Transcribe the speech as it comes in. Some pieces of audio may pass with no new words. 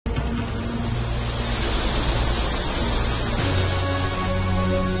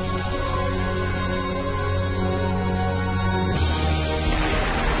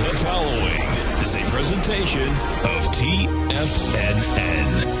station of TFNN.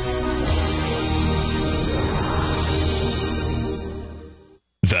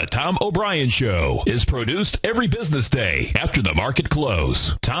 The Tom O'Brien Show is produced every business day after the market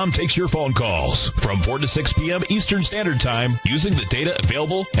close. Tom takes your phone calls from 4 to 6 p.m. Eastern Standard Time using the data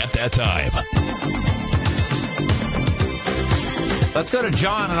available at that time. Let's go to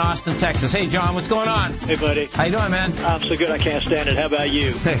John in Austin, Texas. Hey, John, what's going on? Hey, buddy. How you doing, man? I'm so good I can't stand it. How about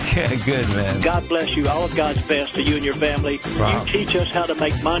you? Good, man. God bless you. All of God's best to you and your family. Wow. You teach us how to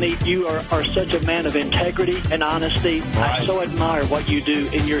make money. You are such a man of integrity and honesty. Right. I so admire what you do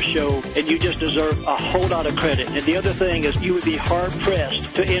in your show, and you just deserve a whole lot of credit. And the other thing is you would be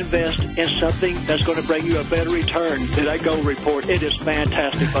hard-pressed to invest in something that's going to bring you a better return than that gold report. It is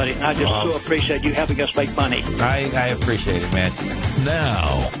fantastic, buddy. I just so appreciate you helping us make money. I appreciate it, man.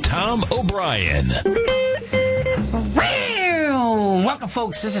 Now, Tom O'Brien. Welcome,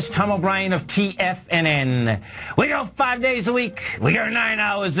 folks. This is Tom O'Brien of TFNN. We go 5 days a week. We go 9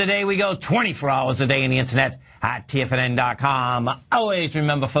 hours a day. We go 24 hours a day on the internet at TFNN.com. Always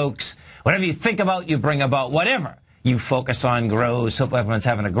remember, folks, whatever you think about, you bring about. Whatever you focus on grows. Hope everyone's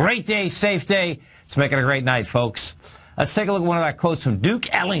having a great day, safe day. Let's make it a great night, folks. Let's take a look at one of our quotes from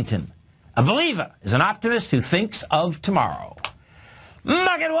Duke Ellington. A believer is an optimist who thinks of tomorrow.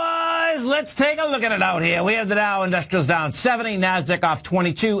 Market-wise, let's take a look at it out here. We have the Dow Industrials down 70, NASDAQ off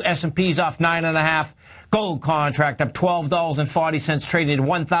 22, S&P's off 9.5, gold contract up $12.40, traded at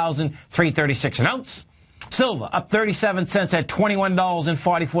 $1,336 an ounce. Silver up 37 cents at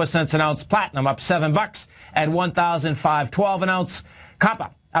 $21.44 an ounce. Platinum up $7 at $1,512 an ounce.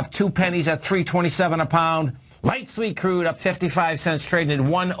 Copper up 2 pennies at $3.27 a pound. Light sweet crude up 55 cents, trading at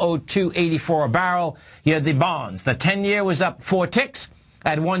 $102.84 a barrel. You had the bonds. The 10-year was up 4 ticks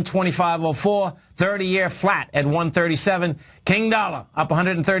at 125.04. 30-year flat at 137. King dollar up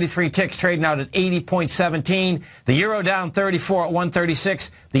 133 ticks, trading out at 80.17. The euro down 34 at 136.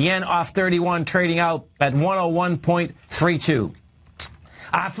 The yen off 31, trading out at 101.32.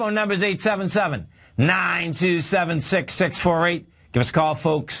 Our phone number is 877-927-6648. Give us a call,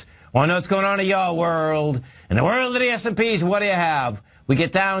 folks. Want to know what's going on in your world? In the world of the S&Ps, what do you have? We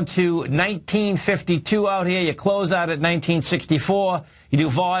get down to 1952 out here. You close out at 1964. You do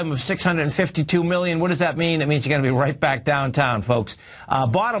volume of 652 million. What does that mean? It means you're going to be right back downtown, folks.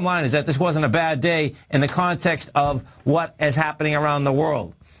 Bottom line is that this wasn't a bad day in the context of what is happening around the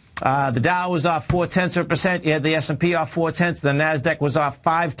world. The Dow was off 0.4%. You had the S&P off 0.4. The NASDAQ was off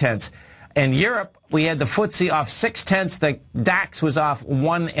 0.5. In Europe, we had the FTSE off 0.6. The DAX was off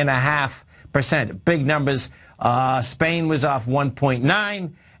 1.5%. Big numbers. Spain was off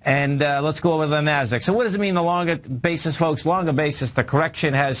 1.9. And let's go over the NASDAQ. So what does it mean the longer basis, folks? Longer basis, the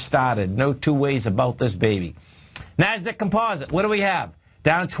correction has started. No two ways about this baby. NASDAQ Composite, what do we have?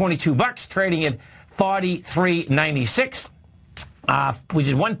 Down $22, trading at 43.96. Which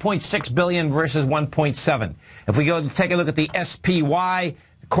is 1.6 billion versus 1.7. If we go take a look at the SPY,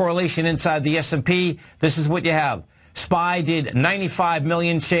 correlation inside the S&P, this is what you have. SPY did 95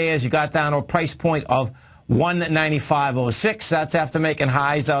 million shares. You got down to a price point of 195.06. That's after making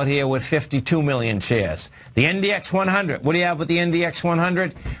highs out here with 52 million shares. The NDX 100, what do you have with the NDX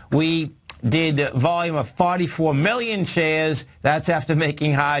 100? We did volume of 44 million shares. That's after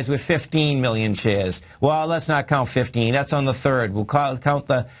making highs with 15 million shares. Well, let's not count 15. That's on the 3rd. We'll count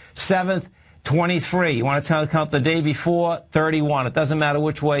the 7th. 23. You want to count the day before? 31. It doesn't matter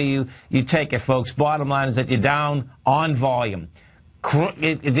which way you take it, folks. Bottom line is that you're down on volume.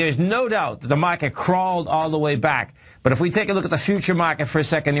 There's no doubt that the market crawled all the way back. But if we take a look at the future market for a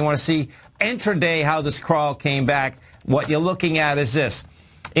second, you want to see intraday how this crawl came back. What you're looking at is this.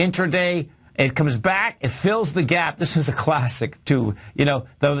 Intraday, it comes back, it fills the gap. This is a classic, too. You know,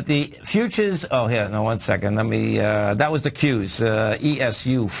 the futures, oh, here, no, one second. Let me, that was the Qs,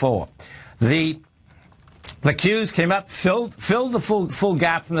 ESU4. The Qs came up, filled the full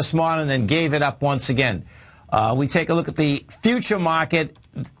gap from this morning, and then gave it up once again. We take a look at the future market,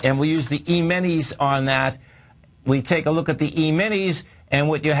 and we use the E-minis on that. We take a look at the E-minis, and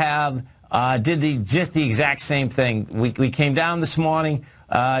what you have did just the exact same thing. We came down this morning,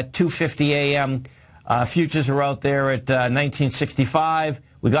 2:50 a.m. Futures are out there at 1965.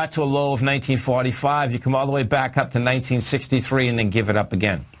 We got to a low of 1945. You come all the way back up to 1963 and then give it up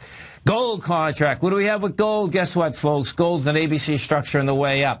again. Gold contract. What do we have with gold? Guess what, folks? Gold's an ABC structure on the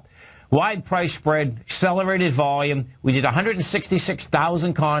way up. Wide price spread, accelerated volume. We did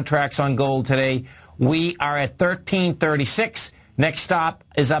 166,000 contracts on gold today. We are at 1336. Next stop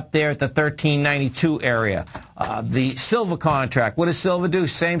is up there at the 1392 area. The silver contract. What does silver do?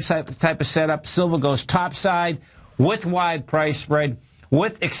 Same type of setup. Silver goes topside with wide price spread,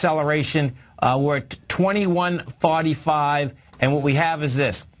 with acceleration. We're at 21.45. And what we have is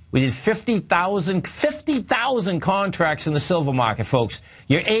this. We did 50,000 contracts in the silver market, folks.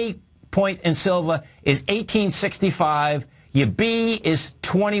 Your A point in silver is 1865. Your B is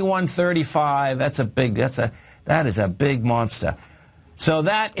 2135. That is a big monster. So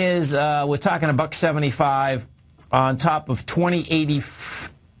that is we're talking $1.75 on top of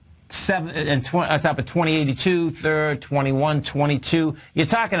 2087 and on top of 2082, third, 21, 22. You're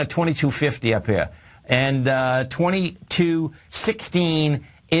talking a 2250 up here, and 2216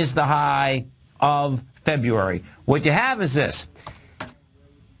 is the high of February. What you have is this.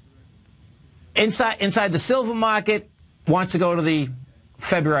 Inside the silver market wants to go to the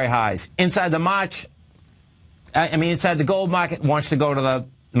February highs. Inside the gold market wants to go to the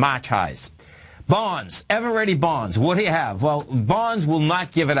March highs. Bonds, ever-ready bonds. What do you have? Well, bonds will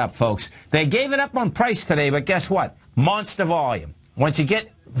not give it up, folks. They gave it up on price today, but guess what? Monster volume. Once you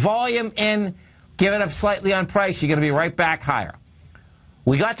get volume in, give it up slightly on price, you're going to be right back higher.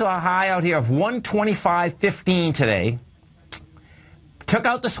 We got to a high out here of 125.15 today. Took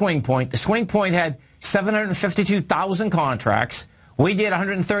out the swing point. The swing point had 752,000 contracts. We did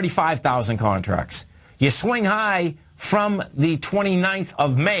 135,000 contracts. Your swing high from the 29th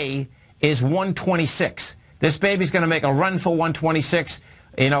of May is 126. This baby's going to make a run for 126.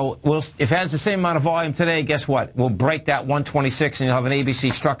 You know, if it has the same amount of volume today, guess what? We'll break that 126 and you'll have an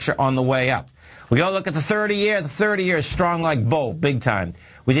ABC structure on the way up. We go look at the 30-year. The 30-year is strong like bull, big time.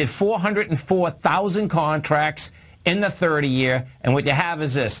 We did 404,000 contracts in the 30-year, and what you have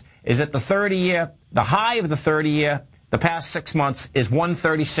is this, is that the 30-year, the high of the 30-year, the past 6 months, is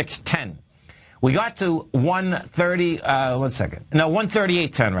 136.10. We got to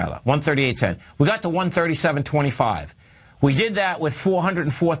 138.10 rather, 138.10. We got to 137.25. We did that with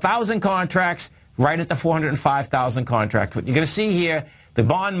 404,000 contracts, right at the 405,000 contract. What you're going to see here, the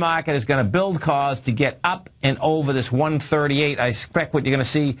bond market is going to build cause to get up and over this 138. I expect what you're going to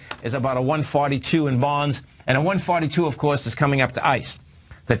see is about a 142 in bonds. And a 142, of course, is coming up to ice.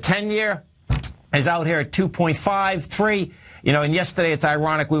 The 10-year is out here at 2.53. You know, and yesterday, it's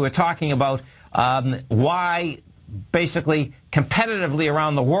ironic, we were talking about why, basically, competitively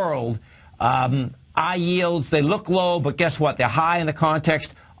around the world, our yields, they look low, but guess what? They're high in the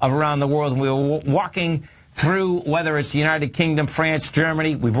context of around the world. And we were walking through whether it's the United Kingdom, France,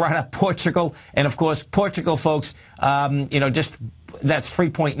 Germany. We brought up Portugal. And, of course, Portugal, folks, you know, just that's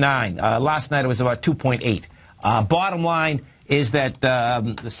 3.9. Last night it was about 2.8. Bottom line is that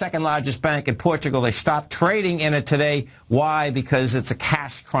the second largest bank in Portugal, they stopped trading in it today. Why? Because it's a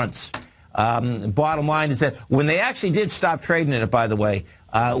cash crunch. Bottom line is that when they actually did stop trading in it, by the way,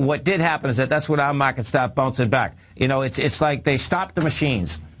 what did happen is that's when our market stopped bouncing back. You know, it's like they stopped the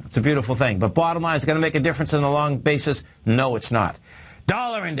machines. It's a beautiful thing. But bottom line, is it going to make a difference on the long basis? No, it's not.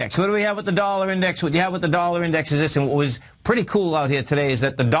 Dollar index. What do we have with the dollar index? What you have with the dollar index is this. And what was pretty cool out here today is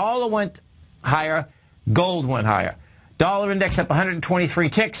that the dollar went higher, gold went higher. Dollar index up 123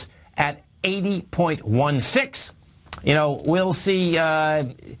 ticks at 80.16. You know, we'll see.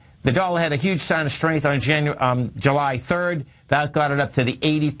 The dollar had a huge sign of strength on July 3rd. That got it up to the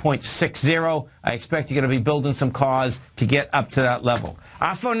 80.60. I expect you're going to be building some cause to get up to that level.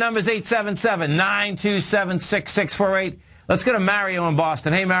 Our phone number is 877-927-6648. Let's go to Mario in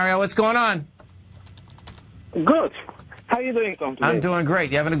Boston. Hey, Mario, what's going on? Good. How are you doing, Tom, today? I'm doing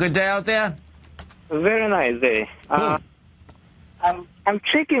great. You having a good day out there? Very nice day. Cool. I'm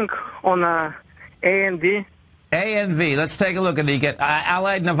checking on AMD. ANV. Let's take a look at it. You get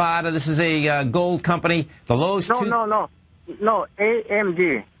Allied Nevada. This is a gold company. The lowest. No,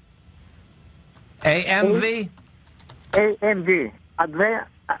 AMD. AMV? AMD.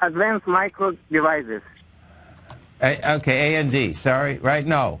 Advanced Micro Devices. Okay, AMD. Sorry, right?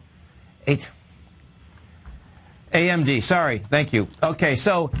 No. It's AMD. Sorry. Thank you. Okay,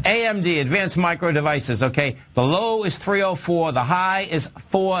 so AMD, Advanced Micro Devices. Okay, the low is 304. The high is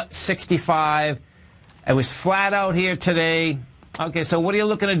 465. It was flat out here today. Okay, so what are you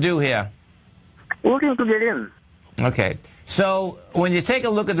looking to do here? Looking to get in. Okay, so when you take a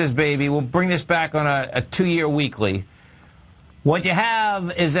look at this baby, we'll bring this back on a 2-year weekly. What you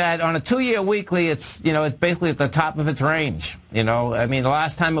have is that on a 2-year weekly, it's, you know, it's basically at the top of its range. You know, I mean, the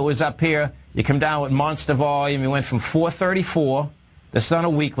last time it was up here, you come down with monster volume. You went from 434, this is on a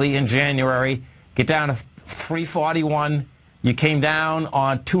weekly in January, get down to 341. You came down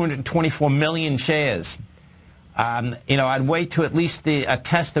on 224 million shares. You know, I'd wait to at least a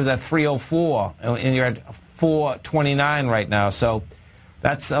test of that 304, and you're at 429 right now. So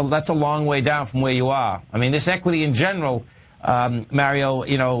that's a long way down from where you are. I mean, this equity in general, Mario,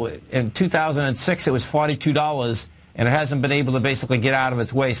 you know, in 2006 it was $42. and it hasn't been able to basically get out of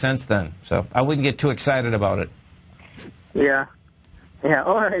its way since then. So I wouldn't get too excited about it. Yeah. Yeah,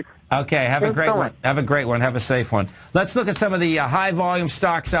 all right. Okay, have a great one. Have a great one. Have a safe one. Let's look at some of the high-volume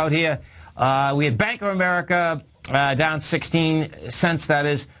stocks out here. We had Bank of America down 16 cents, that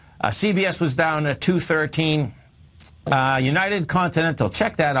is. CBS was down at $2.13. United Continental,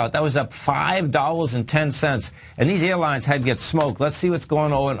 check that out. That was up $5.10. And these airlines had to get smoked. Let's see what's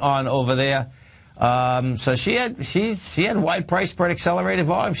going on over there. So she had wide price spread accelerated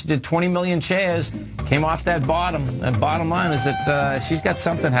volume. She did 20 million shares, came off that bottom. And bottom line is that she's got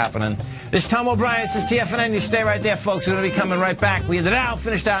something happening. This is Tom O'Brien. This is TFNN. You stay right there, folks. We're going to be coming right back. We had the Dow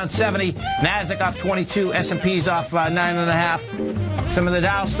finished down 70, Nasdaq off 22, S&P's off 9.5. Some of the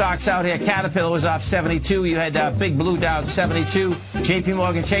Dow stocks out here. Caterpillar was off 72. You had Big Blue down 72. J.P.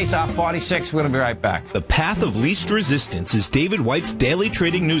 Morgan Chase off 46. We're going to be right back. The Path of Least Resistance is David White's daily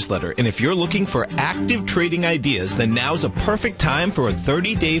trading newsletter, and if you're looking for active trading ideas, then now's a perfect time for a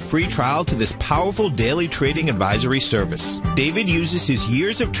 30-day free trial to this powerful daily trading advisory service. David uses his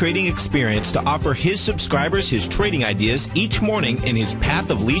years of trading experience to offer his subscribers his trading ideas each morning in his Path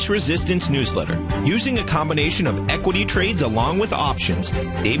of Least Resistance newsletter. Using a combination of equity trades along with options,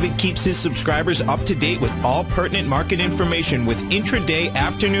 David keeps his subscribers up to date with all pertinent market information with intraday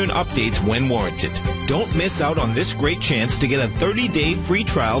afternoon updates when warranted. Don't miss out on this great chance to get a 30-day free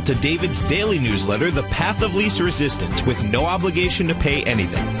trial to David's daily newsletter, The Path of Least Resistance, with no obligation to pay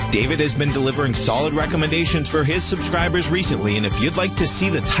anything. David has been delivering solid recommendations for his subscribers recently, and if you'd like to see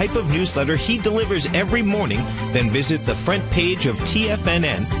the type of newsletter he delivers every morning, then visit the front page of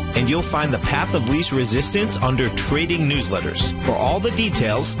TFNN, and you'll find The Path of Least Resistance under Trading Newsletters. For all the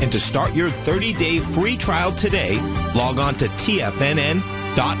details and to start your 30-day free trial today, log on to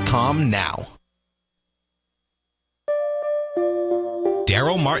TFNN.com now.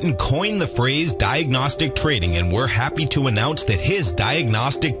 Daryl Martin coined the phrase diagnostic trading, and we're happy to announce that his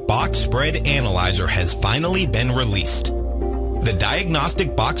diagnostic box spread analyzer has finally been released. The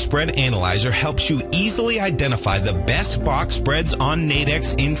Diagnostic Box Spread Analyzer helps you easily identify the best box spreads on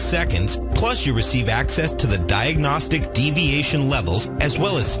Nadex in seconds, plus you receive access to the diagnostic deviation levels, as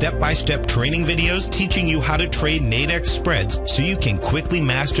well as step-by-step training videos teaching you how to trade Nadex spreads so you can quickly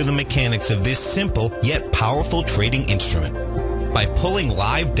master the mechanics of this simple yet powerful trading instrument. By pulling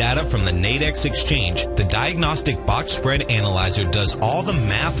live data from the Nadex exchange, the Diagnostic Box Spread Analyzer does all the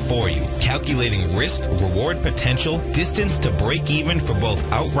math for you, calculating risk, reward potential, distance to break even for both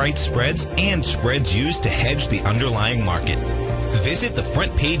outright spreads and spreads used to hedge the underlying market. Visit the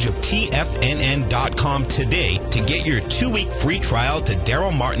front page of TFNN.com today to get your 2-week free trial to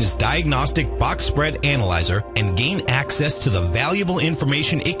Daryl Martin's Diagnostic Box Spread Analyzer and gain access to the valuable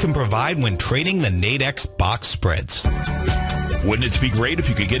information it can provide when trading the Nadex box spreads. Wouldn't it be great if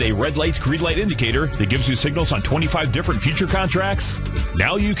you could get a red light, green light indicator that gives you signals on 25 different future contracts?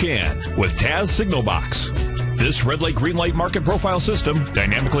 Now you can with Taz Signal Box. This red light, green light market profile system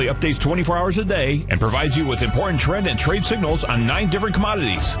dynamically updates 24 hours a day and provides you with important trend and trade signals on 9 different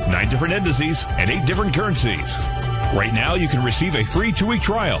commodities, 9 different indices, and 8 different currencies. Right now, you can receive a free 2-week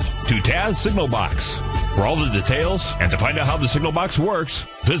trial to Taz Signal Box. For all the details and to find out how the Signal Box works,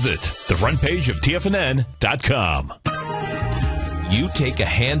 visit the front page of TFNN.com. You take a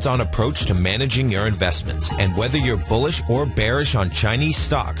hands-on approach to managing your investments, and whether you're bullish or bearish on Chinese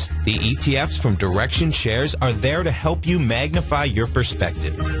stocks, the ETFs from Direction Shares are there to help you magnify your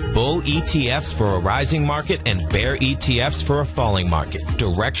perspective. Bull ETFs for a rising market and bear ETFs for a falling market.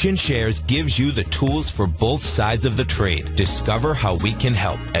 Direction Shares gives you the tools for both sides of the trade. Discover how we can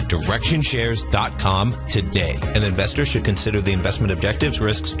help at DirectionShares.com today. An investor should consider the investment objectives,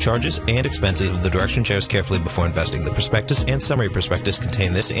 risks, charges, and expenses of the Direction Shares carefully before investing. The prospectus and summary prospectus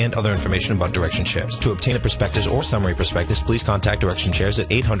contain this and other information about Direction Shares. To obtain a prospectus or summary prospectus, please contact Direction Shares at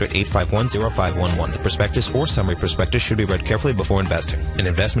 800-851-0511. The prospectus or summary prospectus should be read carefully before investing. An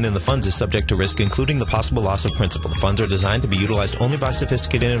investment in the funds is subject to risk, including the possible loss of principal. The funds are designed to be utilized only by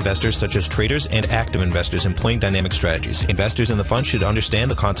sophisticated investors such as traders and active investors employing dynamic strategies. Investors in the fund should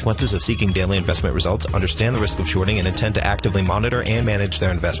understand the consequences of seeking daily investment results, understand the risk of shorting, and intend to actively monitor and manage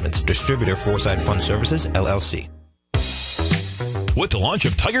their investments. Distributor Foresight Fund Services, LLC. With the launch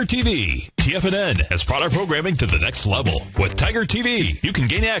of Tiger TV, TFNN has brought our programming to the next level. With Tiger TV, you can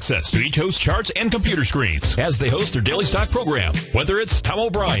gain access to each host's charts and computer screens as they host their daily stock program. Whether it's Tom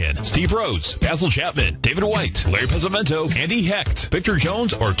O'Brien, Steve Rhodes, Basil Chapman, David White, Larry Pezzamento, Andy Hecht, Victor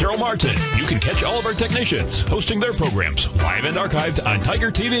Jones, or Daryl Martin, you can catch all of our technicians hosting their programs live and archived on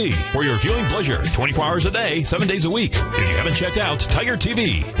Tiger TV for your viewing pleasure 24 hours a day, 7 days a week. If you haven't checked out Tiger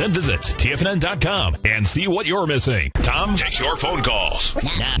TV, then visit TFNN.com and see what you're missing. Tom takes your phone calls.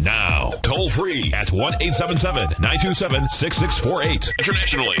 Now, Toll free at 1-877-927-6648.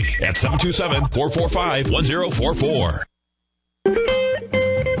 Internationally at 727-445-1044.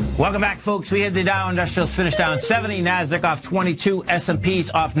 Welcome back, folks. We had the Dow Industrials finish down 70, NASDAQ off 22,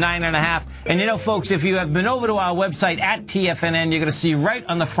 S&P's off 9.5. And you know, folks, if you have been over to our website at TFNN, you're going to see right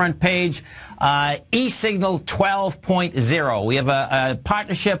on the front page, eSignal 12.0. We have a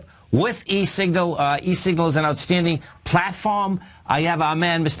partnership with eSignal. eSignal is an outstanding platform. I have our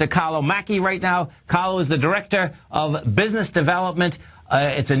man, Mr. Carlo Macchi, right now. Carlo is the Director of Business Development.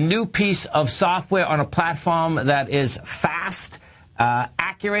 It's a new piece of software on a platform that is fast,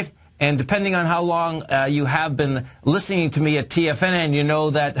 accurate, and depending on how long you have been listening to me at TFNN, you know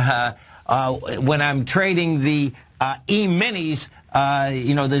that when I'm trading the E-minis,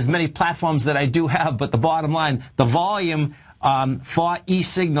 you know, there's many platforms that I do have, but the bottom line, the volume for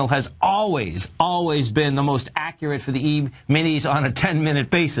eSignal has always been the most accurate for the E-minis on a 10-minute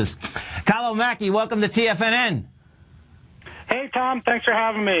basis. Carlo Macchi, welcome to TFNN. Hey, Tom. Thanks for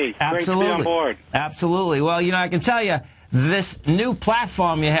having me. Absolutely. Great to be on board. Absolutely. Well, you know, I can tell you, this new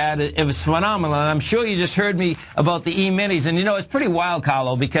platform you had, it was phenomenal. And I'm sure you just heard me about the E-minis. And, you know, it's pretty wild,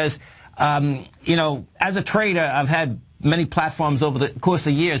 Carlo, because, you know, as a trader, I've had many platforms over the course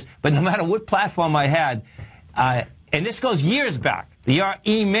of years. But no matter what platform I had, and this goes years back, the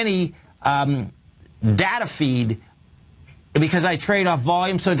E-mini data feed, because I trade off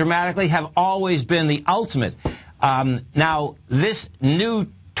volume so dramatically, have always been the ultimate. Now, this new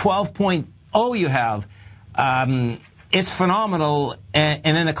 12.0 you have, it's phenomenal,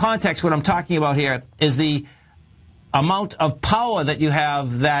 and in the context, what I'm talking about here is the amount of power that you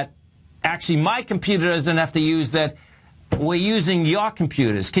have that actually my computer doesn't have to use, that we're using your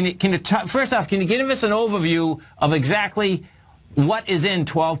computers. First off, can you give us an overview of exactly what is in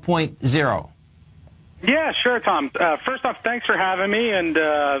 12.0? Yeah, sure, Tom. First off, thanks for having me, and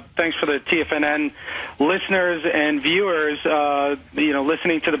thanks for the TFNN listeners and viewers, you know,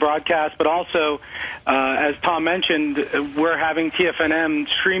 listening to the broadcast. But also, as Tom mentioned, we're having TFNN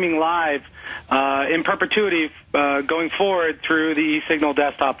streaming live in perpetuity going forward through the eSignal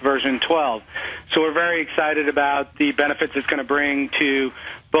desktop version 12. So we're very excited about the benefits it's going to bring to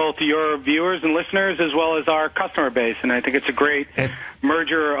both your viewers and listeners as well as our customer base. And I think it's a great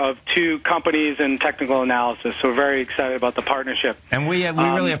merger of two companies and technical analysis. So we're very excited about the partnership. And we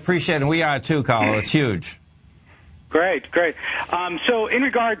really appreciate it, and we are too, Carlo. It's huge. Great. So in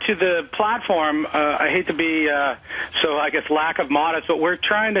regard to the platform, I hate to be, so I guess lack of modest, but we're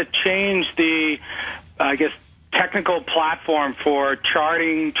trying to change the, I guess, technical platform for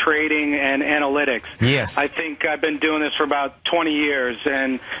charting, trading, and analytics. Yes. I think I've been doing this for about 20 years,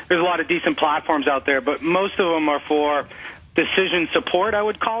 and there's a lot of decent platforms out there, but most of them are for decision support, I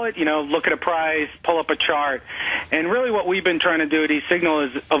would call it. You know, look at a price, pull up a chart. And really what we've been trying to do at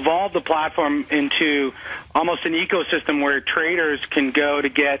eSignal is evolve the platform into almost an ecosystem where traders can go to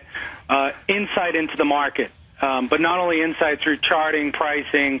get insight into the market. But not only insight through charting,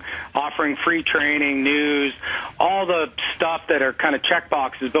 pricing, offering free training, news, all the stuff that are kind of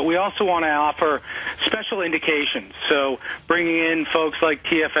checkboxes, but we also want to offer special indications. So bringing in folks like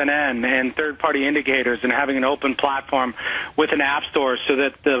TFNN and third-party indicators and having an open platform with an app store so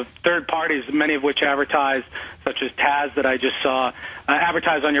that the third parties, many of which advertise, such as Taz that I just saw,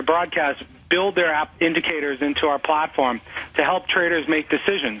 advertise on your broadcast, build their app indicators into our platform to help traders make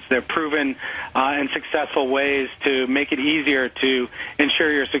decisions. They're proven and successful ways to make it easier to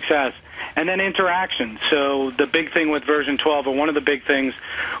ensure your success. And then interaction. So the big thing with version 12, or one of the big things,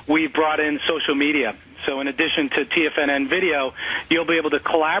 we brought in social media. So in addition to TFNN video, you'll be able to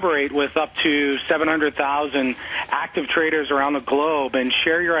collaborate with up to 700,000 active traders around the globe and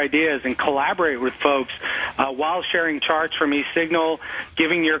share your ideas and collaborate with folks while sharing charts from eSignal,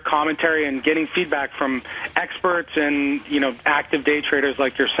 giving your commentary and getting feedback from experts and, you know, active day traders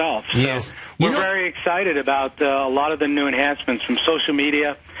like yourself. So yes. We're very excited about a lot of the new enhancements from social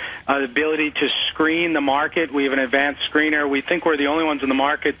media, the ability to screen the market. We have an advanced screener. We think we're the only ones in the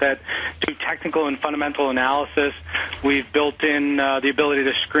market that do technical and fundamental analysis. We've built in the ability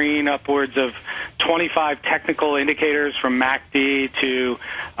to screen upwards of 25 technical indicators from MACD to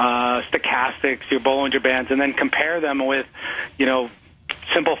stochastics, your Bollinger Bands, and then compare them with, you know,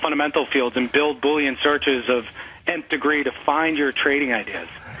 simple fundamental fields and build Boolean searches of nth degree to find your trading ideas.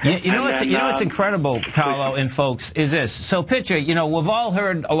 You know what's incredible, Carlo and folks, is this. So picture, you know, we've all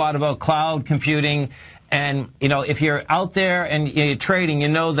heard a lot about cloud computing, and, you know, if you're out there and you're trading, you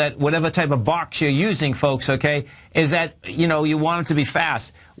know that whatever type of box you're using, folks, okay, is that, you know, you want it to be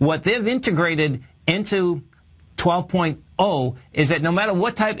fast. What they've integrated into 12.0 is that no matter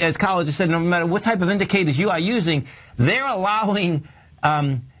what type, as Carlo just said, no matter what type of indicators you are using, they're allowing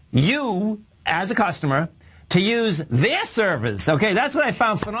you, as a customer, to use their servers. Okay, that's what I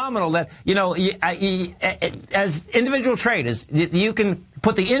found phenomenal. That, you know, as individual traders, you can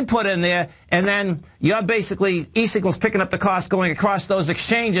put the input in there, and then you're basically, eSignal's picking up the cost going across those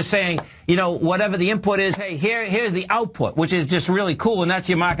exchanges, saying, you know, whatever the input is, hey, here's the output, which is just really cool, and that's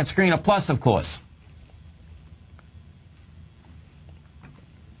your Market Screener Plus, of course.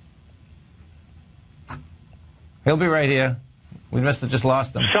 He'll be right here. We must have just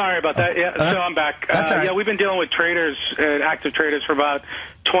lost them. Sorry about that. Yeah, so I'm back. That's all right. Yeah, we've been dealing with traders, active traders, for about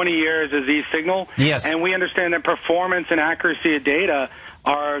 20 years as eSignal. Yes. And we understand that performance and accuracy of data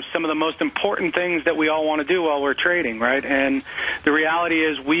are some of the most important things that we all want to do while we're trading, right? And the reality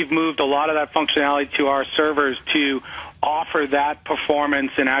is we've moved a lot of that functionality to our servers to offer that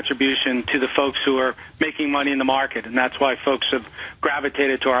performance and attribution to the folks who are making money in the market. And that's why folks have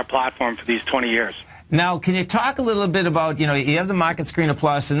gravitated to our platform for these 20 years. Now, can you talk a little bit about, you know, you have the Market Screener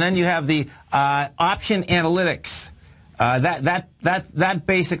Plus, and then you have the option analytics. That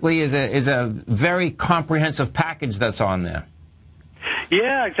basically is a very comprehensive package that's on there.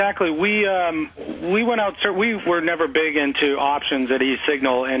 Yeah, exactly. We went out. We were never big into options at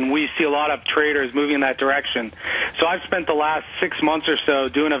eSignal, and we see a lot of traders moving in that direction. So I've spent the last 6 months or so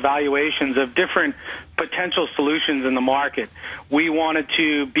doing evaluations of different potential solutions in the market. We wanted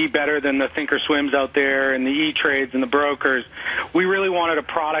to be better than the thinkorswims out there and the E-Trades and the brokers. We really wanted a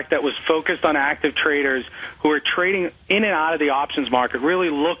product that was focused on active traders who are trading in and out of the options market, really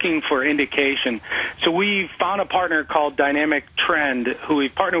looking for indication. So we found a partner called Dynamic Trend, who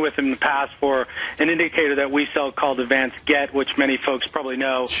we've partnered with in the past for an indicator that we sell called Advanced Get, which many folks probably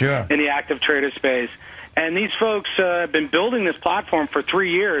know in the active trader space. And these folks have been building this platform for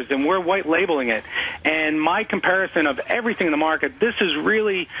 3 years, and we're white labeling it. And my comparison of everything in the market, this is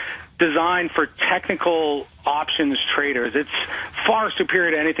really designed for technical options traders. It's far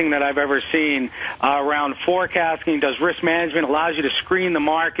superior to anything that I've ever seen around forecasting, does risk management, allows you to screen the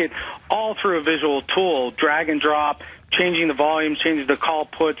market all through a visual tool, drag and drop, changing the volumes, changing the call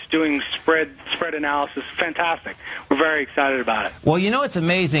puts, doing spread analysis. Fantastic. We're very excited about it. Well, you know, it's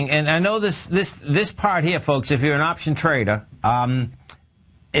amazing, and I know this part here, folks, if you're an option trader,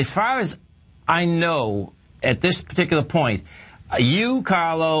 as far as I know at this particular point, you,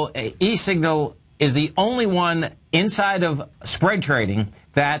 Carlo, eSignal is the only one inside of spread trading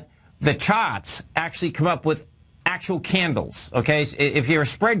that the charts actually come up with actual candles, okay? If you're a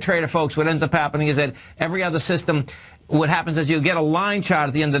spread trader, folks, what ends up happening is that every other system, what happens is you get a line chart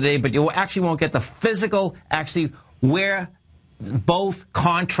at the end of the day, but you actually won't get the physical, actually, where both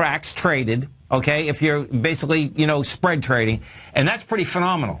contracts traded, okay, if you're basically, you know, spread trading. And that's pretty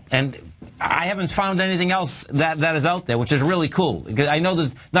phenomenal. And I haven't found anything else that is out there, which is really cool. Because I know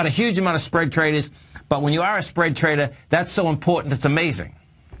there's not a huge amount of spread traders, but when you are a spread trader, that's so important, it's amazing.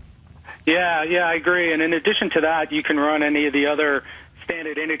 Yeah, I agree. And in addition to that, you can run any of the other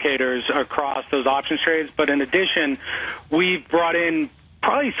standard indicators across those options trades. But in addition, we've brought in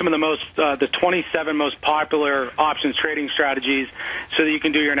probably some of the most, the 27 most popular options trading strategies so that you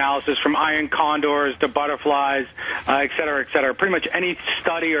can do your analysis from iron condors to butterflies, et cetera, et cetera. Pretty much any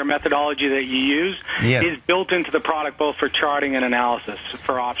study or methodology that you use is built into the product both for charting and analysis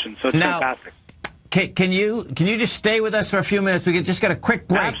for options. So it's fantastic. Can you just stay with us for a few minutes? We just got a quick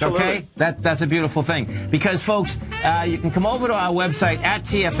break, Absolutely. Okay? That's a beautiful thing. Because, folks, you can come over to our website at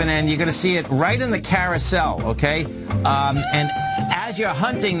TFNN. You're going to see it right in the carousel, okay? And as you're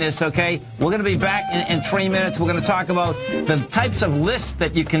hunting this, okay, we're going to be back in 3 minutes. We're going to talk about the types of lists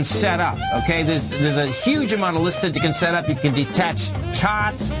that you can set up, okay? There's a huge amount of lists that you can set up. You can detach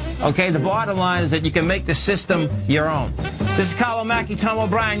charts, okay? The bottom line is that you can make the system your own. This is Carlo Mackey, Tom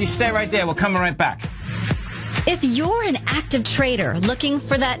O'Brien. You stay right there. We're coming right back. If you're an active trader looking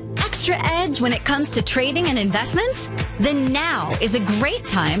for that extra edge when it comes to trading and investments, then now is a great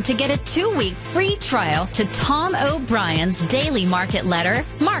time to get a 2-week free trial to Tom O'Brien's daily market letter,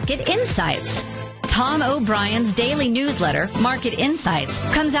 Market Insights. Tom O'Brien's daily newsletter, Market Insights,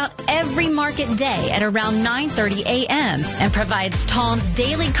 comes out every market day at around 9:30 a.m. and provides Tom's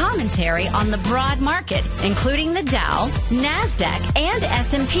daily commentary on the broad market, including the Dow, NASDAQ, and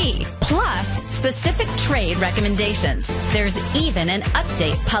S&P, plus specific trade recommendations. There's even an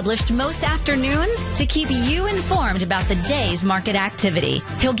update published most afternoons to keep you informed about the day's market activity.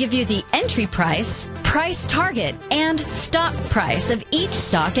 He'll give you the entry price, price target, and stop price of each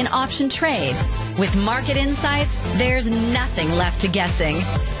stock and option trade. With Market Insights, there's nothing left to guessing.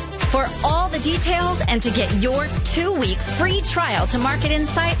 For all the details and to get your 2-week free trial to Market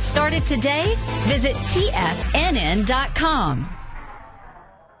Insights started today, visit TFNN.com.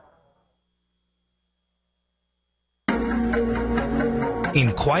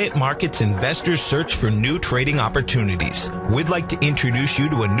 In quiet markets, investors search for new trading opportunities. We'd like to introduce you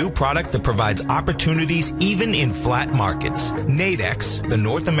to a new product that provides opportunities even in flat markets. Nadex, the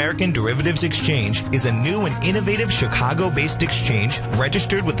North American Derivatives Exchange, is a new and innovative Chicago-based exchange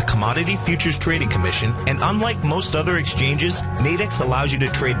registered with the Commodity Futures Trading Commission, and unlike most other exchanges, Nadex allows you to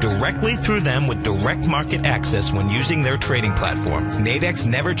trade directly through them with direct market access when using their trading platform. Nadex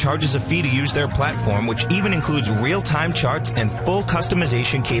never charges a fee to use their platform, which even includes real-time charts and full customization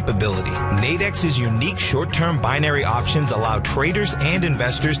capability. Nadex's unique short-term binary options allow traders and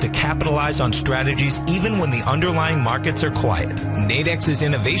investors to capitalize on strategies even when the underlying markets are quiet. Nadex's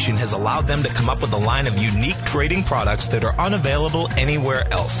innovation has allowed them to come up with a line of unique trading products that are unavailable anywhere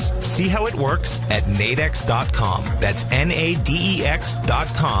else. See how it works at nadex.com. That's NADEX.com,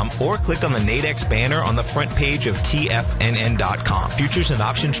 or click on the Nadex banner on the front page of TFNN.com. Futures and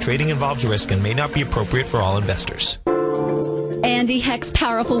options trading involves risk and may not be appropriate for all investors. Andy Heck's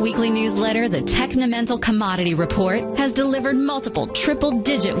powerful weekly newsletter, the Technomental Commodity Report, has delivered multiple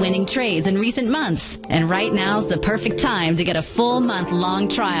triple-digit winning trades in recent months. And right now's the perfect time to get a full month-long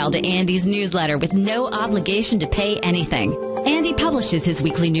trial to Andy's newsletter with no obligation to pay anything. Andy publishes his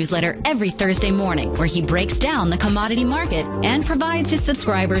weekly newsletter every Thursday morning, where he breaks down the commodity market and provides his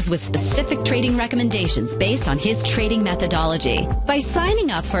subscribers with specific trading recommendations based on his trading methodology. By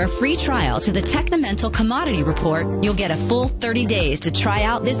signing up for a free trial to the Technomental Commodity Report, you'll get a full 30 days to try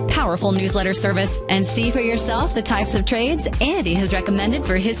out this powerful newsletter service and see for yourself the types of trades Andy has recommended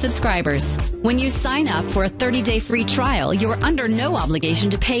for his subscribers. When you sign up for a 30-day free trial, you're under no obligation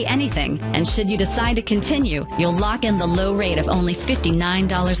to pay anything. And should you decide to continue, you'll lock in the low rate of only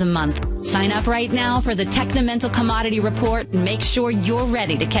 $59 a month. Sign up right now for the Technomental Commodity Report and make sure you're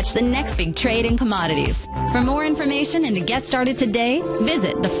ready to catch the next big trade in commodities. For more information and to get started today,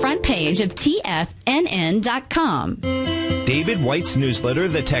 visit the front page of TFNN.com. David White's newsletter,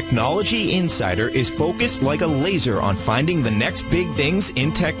 The Technology Insider, is focused like a laser on finding the next big things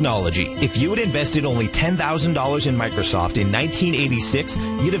in technology. If you had invested only $10,000 in Microsoft in 1986,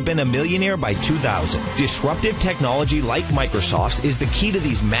 you'd have been a millionaire by 2000. Disruptive technology like Microsoft's is the key to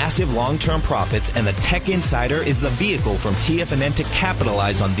these massive long-term profits, and the Tech Insider is the vehicle from TFNN to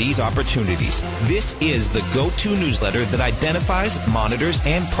capitalize on these opportunities. This is the go-to newsletter that identifies, monitors,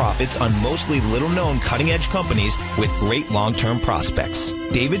 and profits on mostly little-known cutting-edge companies with great long-term prospects.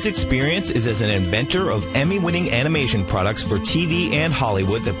 David's experience is as an inventor of Emmy-winning animation products for TV and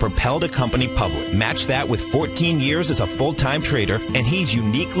Hollywood that propelled a company public. Match that with 14 years as a full-time trader, and he's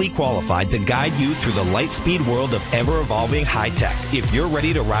uniquely qualified to guide you through the light-speed world of ever-evolving high-tech. If you're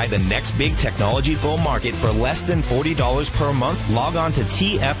ready to ride the next big technology bull market for less than $40 per month, log on to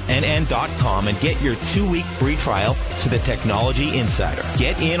TFNN.com and get your 2-week free trial to the Technology Insider.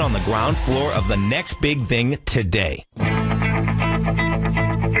 Get in on the ground floor of the next big thing today.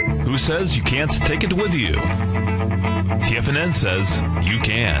 Who says you can't take it with you? TFNN says you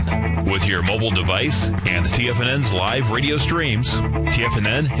can. With your mobile device and TFNN's live radio streams,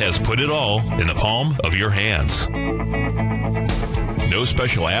 TFNN has put it all in the palm of your hands. No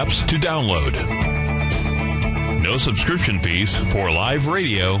special apps to download. No subscription fees for live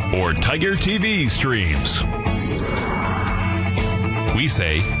radio or Tiger TV streams. We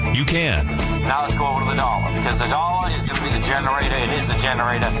say you can. Now let's go over to the dollar, because the dollar is going to be the generator. It is the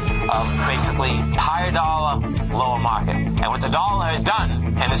generator of basically higher dollar, lower market. And what the dollar has done,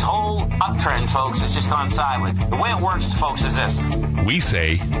 and this whole uptrend, folks, has just gone sideways. The way it works, folks, is this. We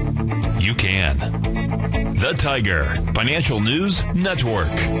say you can. The Tiger Financial News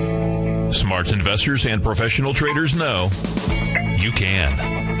Network. Smart investors and professional traders know you can.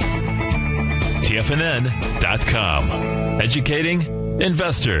 TFNN.com. Educating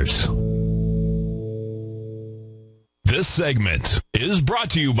investors. This segment is brought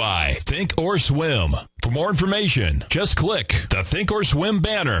to you by Think or Swim. For more information, just click the Think or Swim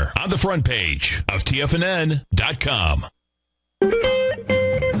banner on the front page of TFNN.com.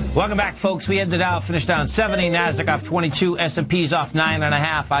 Welcome back, folks. We had the Dow finished down 70, NASDAQ off 22, S&P's off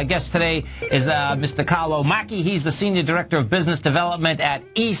 9.5. Our guest today is Mr. Carlo Macchi. He's the Senior Director of Business Development at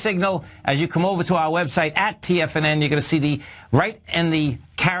eSignal. As you come over to our website at TFNN, you're going to see right in the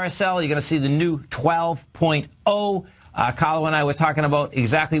carousel, you're going to see the new 12.0. Carlo and I were talking about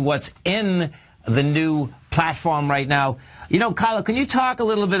exactly what's in the new platform right now. You know, Carlo, can you talk a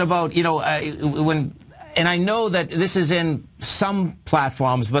little bit about, and I know that this is in some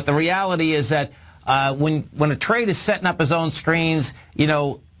platforms, but the reality is that when a trade is setting up his own screens,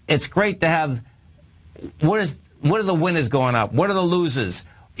 it's great to have what are the winners going up? What are the losers?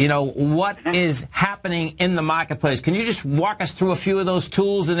 what is happening in the marketplace. Can you just walk us through a few of those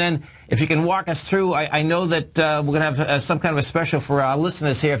tools? And then if you can walk us through, I know that we're going to have some kind of a special for our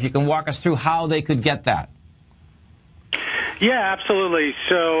listeners here. If you can walk us through how they could get that. Yeah, absolutely.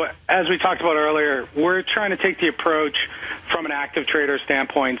 So as we talked about earlier, we're trying to take the approach from an active trader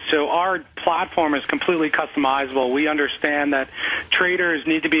standpoint. So our platform is completely customizable. We understand that traders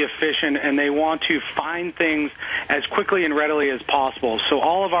need to be efficient and they want to find things as quickly and readily as possible. So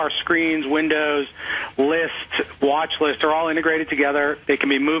all of our screens, windows, lists, watch lists are all integrated together. They can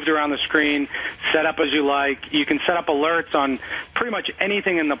be moved around the screen, set up as you like. You can set up alerts on pretty much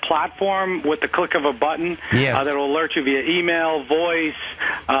anything in the platform with the click of a button. Yes. That will alert you via email, voice,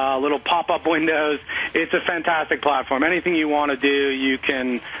 little pop-up windows. It's a fantastic platform. Anything you want to do, you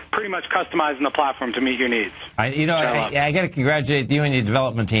can pretty much customize in the platform to meet your needs. I got to congratulate you and your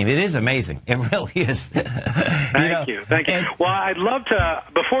development team. It is amazing. It really is. Thank you. Well, I'd love to,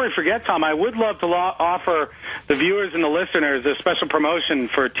 before we forget, Tom, I would love to offer the viewers and the listeners a special promotion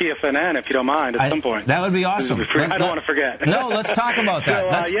for TFNN, if you don't mind, at some point. That would be awesome. I don't want to forget. No, let's talk about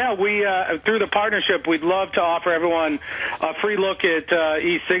that. So, we through the partnership, we'd love to offer everyone a free look at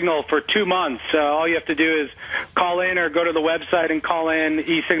eSignal for 2 months. All you have to do is call in or go to the website and call in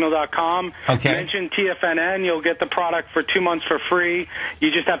eSignal.com. Okay. Mention TFNN. You'll get the product for 2 months for free.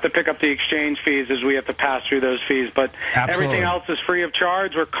 You just have to pick up the exchange fees as we have to pass through those fees. But everything else is free of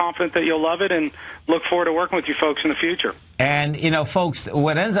charge. We're confident that you'll love it and look forward to working with you folks in the future. And, folks,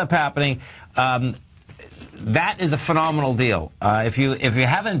 what ends up happening, that is a phenomenal deal. If you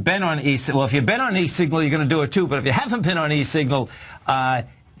haven't been on eSignal, well, if you've been on eSignal, you're going to do it too. But if you haven't been on eSignal,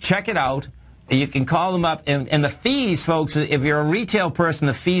 check it out. You can call them up, and the fees, folks. If you're a retail person,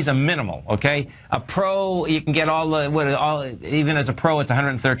 the fees are minimal. Okay, a pro, you can get even as a pro, it's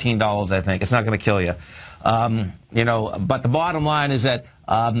 $113. I think it's not going to kill you. But the bottom line is that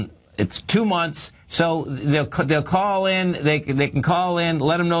it's 2 months. So they'll call in. They can call in.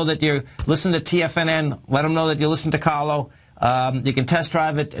 Let them know that you listen to TFNN. Let them know that you listen to Carlo. You can test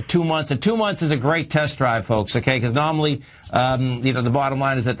drive it at 2 months. And 2 months is a great test drive, folks, okay? Because normally, the bottom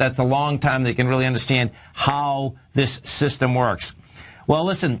line is that that's a long time that you can really understand how this system works. Well,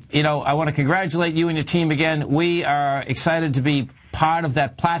 listen, I want to congratulate you and your team again. We are excited to be part of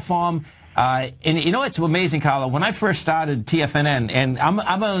that platform. And it's amazing, Carlo. When I first started TFNN, and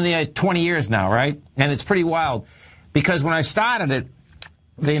I'm only 20 years now, right? And it's pretty wild. Because when I started it,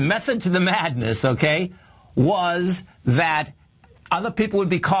 the method to the madness, okay, was that other people would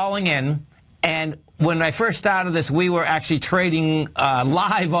be calling in, and when I first started this, we were actually trading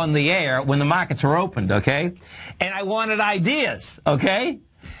live on the air when the markets were opened, okay? And I wanted ideas, okay?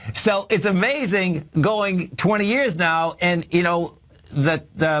 So it's amazing going 20 years now, and,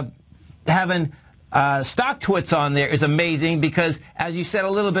 having stock twits on there is amazing because, as you said a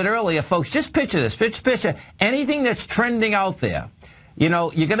little bit earlier, folks, just picture this. Picture anything that's trending out there. You're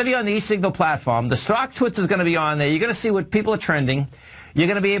going to be on the eSignal platform. The stock twits is going to be on there. You're going to see what people are trending. You're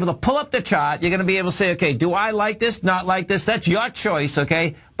going to be able to pull up the chart. You're going to be able to say, okay, do I like this, not like this? That's your choice,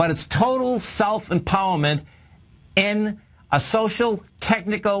 okay? But it's total self-empowerment in a social,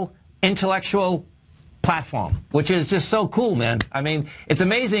 technical, intellectual platform, which is just so cool, man. I mean, it's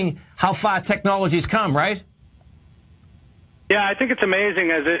amazing how far technology's come, right? Yeah, I think it's amazing.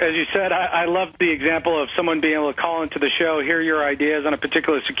 As you said, I love the example of someone being able to call into the show, hear your ideas on a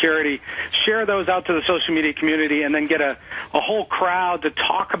particular security, share those out to the social media community, and then get a whole crowd to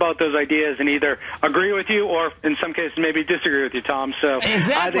talk about those ideas and either agree with you or, in some cases, maybe disagree with you, Tom. So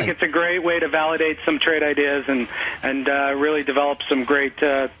exactly. I think it's a great way to validate some trade ideas and really develop some great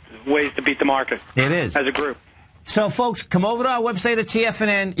ways to beat the market. It is. As a group. So, folks, come over to our website at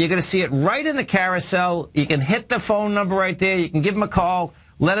TFNN. You're going to see it right in the carousel. You can hit the phone number right there. You can give them a call.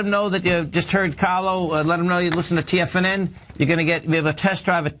 Let them know that you just heard Carlo. Let them know you listen to TFNN. You're going to be able to test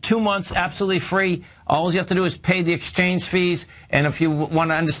drive it 2 months absolutely free. All you have to do is pay the exchange fees. And if you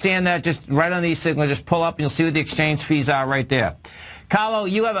want to understand that, just right on the eSignal, just pull up and you'll see what the exchange fees are right there. Carlo,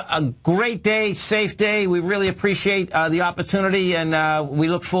 you have a great day, safe day. We really appreciate the opportunity, and we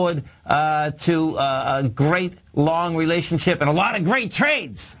look forward to a great, long relationship and a lot of great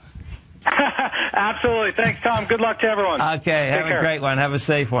trades. Absolutely. Thanks, Tom. Good luck to everyone. Okay. Have a great one. Have a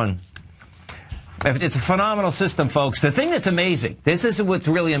safe one. It's a phenomenal system, folks. The thing that's amazing, this is what's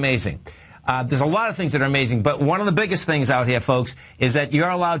really amazing. There's a lot of things that are amazing, but one of the biggest things out here, folks, is that you're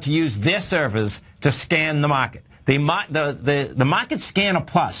allowed to use their servers to scan the market. The Market Scanner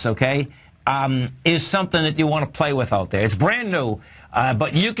Plus, okay, is something that you want to play with out there. It's brand new,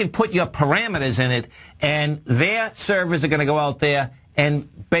 but you can put your parameters in it, and their servers are going to go out there and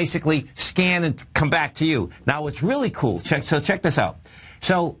basically scan and come back to you. Now, what's really cool, check this out.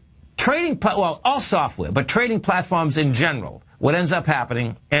 So trading, well, all software, but trading platforms in general, what ends up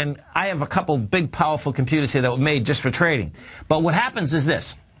happening, and I have a couple big, powerful computers here that were made just for trading. But what happens is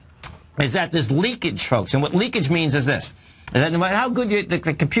this, is that there's leakage, folks. And what leakage means is this, is that no matter how good the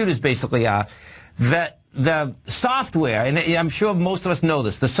computers basically are, that the software, and I'm sure most of us know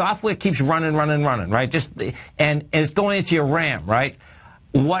this, the software keeps running, right? And it's going into your RAM, right?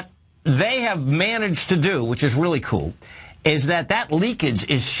 What they have managed to do, which is really cool, is that leakage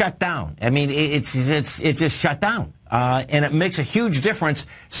is shut down. I mean, it's just shut down. And it makes a huge difference.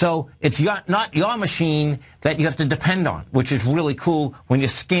 So it's not your machine that you have to depend on, which is really cool when you're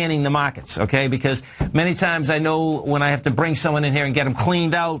scanning the markets, okay? Because many times I know when I have to bring someone in here and get them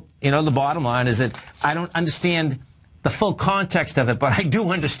cleaned out, you know, the bottom line is that I don't understand the full context of it, but I do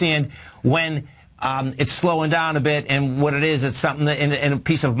understand when it's slowing down a bit, and what it is, it's something that in a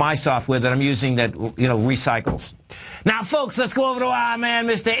piece of my software that I'm using that, you know, recycles. Now, folks, let's go over to our man,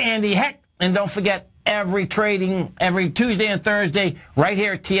 Mr. Andy Heck, and don't forget, every Tuesday and Thursday, right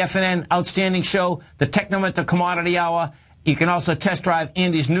here at TFNN, outstanding show, the Technometer Commodity Hour. You can also test drive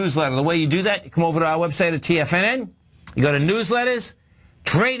Andy's newsletter. The way you do that, you come over to our website at TFNN, you go to newsletters,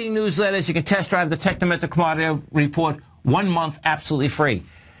 trading newsletters, you can test drive the Technometer Commodity Report 1 month absolutely free.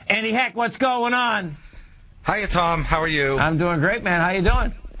 Andy Heck, what's going on? Hiya, Tom. How are you? I'm doing great, man. How you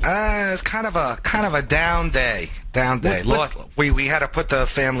doing? It's kind of a down day. We had to put the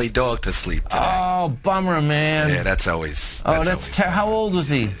family dog to sleep today. Oh, bummer, man. Yeah, that's always. How old was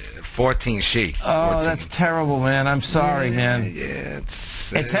he? 14. She. Oh, 14. That's terrible, man. I'm sorry, man. Yeah,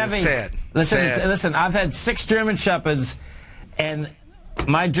 it's heavy. Sad. Listen, I've had 6 German Shepherds, and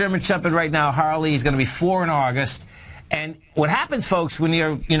my German Shepherd right now, Harley, is going to be 4 in August. And what happens, folks, when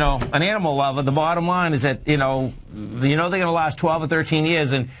you're, you know, an animal lover, the bottom line is that, you know they're going to last 12 or 13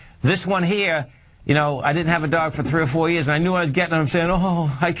 years. And this one here, you know, I didn't have a dog for 3 or 4 years, and I knew I was getting him. I'm saying,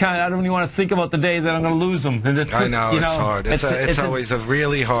 oh, I don't even want to think about the day that I'm going to lose him. I know, it's hard. It's always a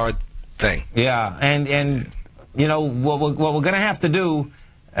really hard thing. Yeah, and you know, what we're going to have to do,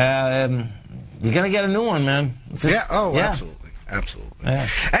 you're going to get a new one, man. Absolutely. Yeah.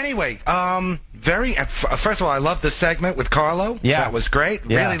 Anyway, first of all, I love the segment with Carlo. Yeah. That was great.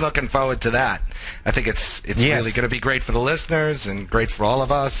 Yeah. Really looking forward to that. I think it's really going to be great for the listeners and great for all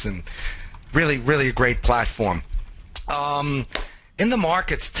of us, and really, really a great platform. In the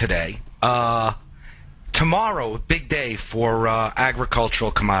markets today, tomorrow, big day for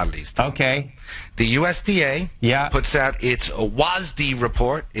agricultural commodities. Okay. The USDA puts out its WASDE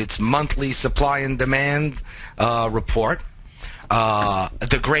report, its monthly supply and demand report.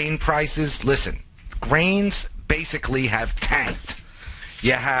 The grain prices, listen, grains basically have tanked.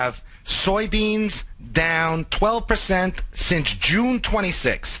 You have soybeans down 12% since June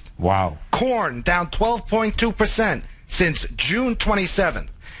 26th. Wow. Corn down 12.2% since June 27th.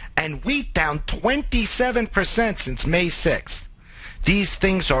 And wheat down 27% since May 6th. These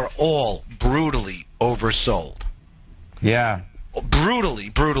things are all brutally oversold. Yeah. Brutally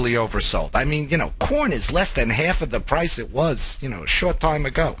oversold. I mean, you know, corn is less than half of the price it was, you know, a short time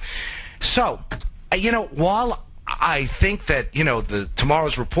ago. So, you know, while I think that, you know,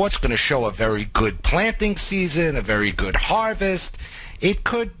 tomorrow's report's going to show a very good planting season, a very good harvest, it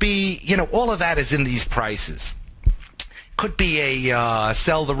could be, you know, all of that is in these prices. Could be a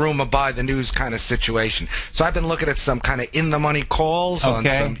sell the rumor, buy the news kind of situation. So I've been looking at some kind of in-the-money calls on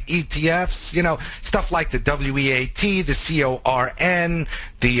some ETFs, you know, stuff like the WEAT, the CORN,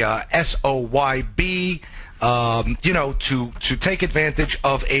 the SOYB, you know, to take advantage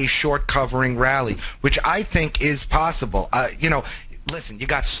of a short covering rally, which I think is possible. You know, listen, you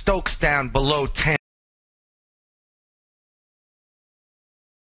got Stokes down below 10.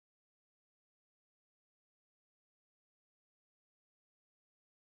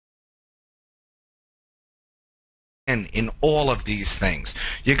 In all of these things,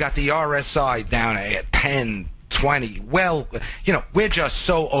 you got the RSI down at 10, 20. Well, you know, we're just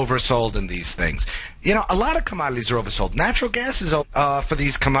so oversold in these things. You know, a lot of commodities are oversold. Natural gas is for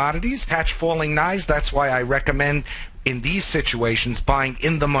these commodities. Catch falling knives. That's why I recommend in these situations buying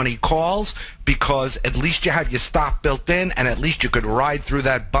in-the-money calls, because at least you have your stop built in, and at least you could ride through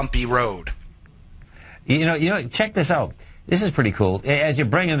that bumpy road. You know, check this out. This is pretty cool. As you're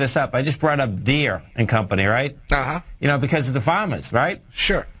bringing this up, I just brought up Deere and Company, right? Uh-huh. You know, because of the farmers, right?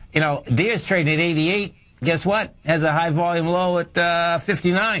 Sure. You know, Deere's trading at 88. guess what? Has a high volume low at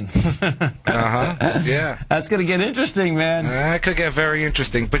 59. Yeah. That's going to get interesting, man. That could get very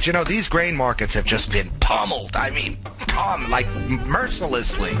interesting. But, you know, these grain markets have just been pummeled. I mean, like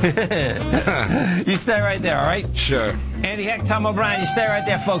mercilessly. You stay right there, all right? Sure. Andy Heck, Tom O'Brien, you stay right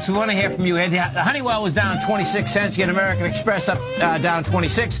there, folks. We want to hear from you. The Honeywell was down 26 cents. You get American Express up down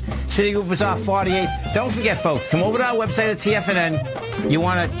 26. Citigroup was off 48. Don't forget, folks, come over to our website at TFNN. You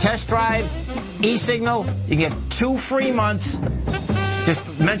want to test drive eSignal, you get 2 free months. Just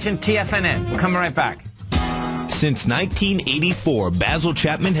mention TFNN. We're coming right back. Since 1984, Basil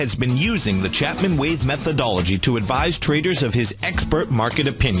Chapman has been using the Chapman Wave methodology to advise traders of his expert market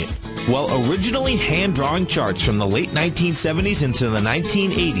opinion. While originally hand-drawing charts from the late 1970s into the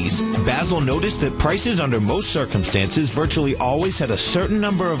 1980s, Basil noticed that prices under most circumstances virtually always had a certain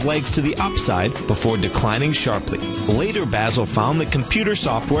number of legs to the upside before declining sharply. Later, Basil found that computer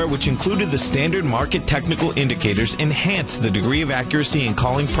software, which included the standard market technical indicators, enhanced the degree of accuracy in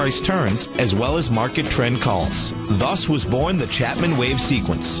calling price turns, as well as market trend calls. Thus was born the Chapman Wave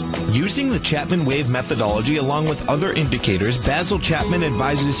sequence. Using the Chapman Wave methodology along with other indicators, Basil Chapman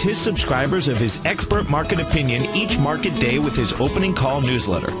advises his subscribers of his expert market opinion each market day with his opening call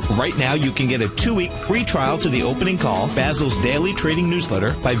newsletter. Right now, you can get a 2-week free trial to the opening call, Basil's daily trading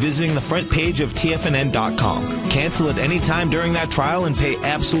newsletter, by visiting the front page of TFNN.com. Cancel at any time during that trial and pay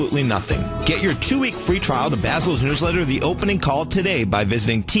absolutely nothing. Get your 2-week free trial to Basil's newsletter, The Opening Call, today by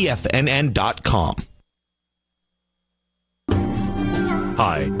visiting TFNN.com.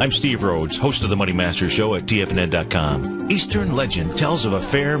 Hi, I'm Steve Rhodes, host of the Money Master Show at TFNN.com. Eastern legend tells of a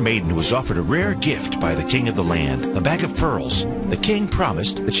fair maiden who was offered a rare gift by the king of the land, a bag of pearls. The king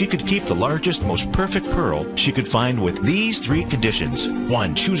promised that she could keep the largest, most perfect pearl she could find with these 3 conditions.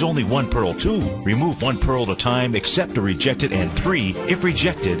 1, choose only 1 pearl. 2, remove 1 pearl at a time, accept or reject it. And 3, if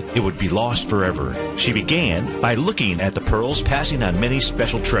rejected, it would be lost forever. She began by looking at the pearls, passing on many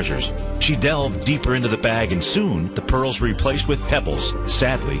special treasures. She delved deeper into the bag, and soon the pearls were replaced with pebbles.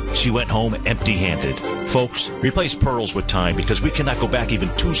 Sadly, she went home empty-handed. Folks, replace pearls with time, because we cannot go back even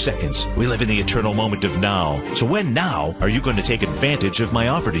 2 seconds. We live in the eternal moment of now. So when now are you going to take advantage of my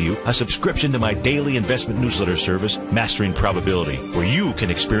offer to you, a subscription to my daily investment newsletter service, Mastering Probability, where you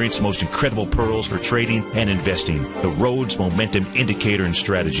can experience the most incredible pearls for trading and investing, the Rhodes Momentum Indicator and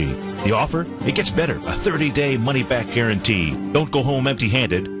Strategy. The offer? It gets better. A 30-day money-back guarantee. Don't go home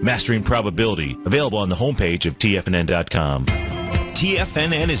empty-handed. Mastering Probability. Available on the homepage of TFNN.com.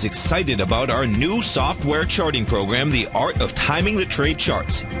 TFNN is excited about our new software charting program, The Art of Timing the Trade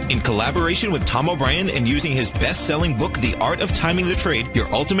Charts. In collaboration with Tom O'Brien and using his best-selling book, The Art of Timing the Trade,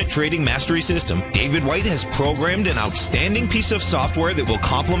 Your Ultimate Trading Mastery System, David White has programmed an outstanding piece of software that will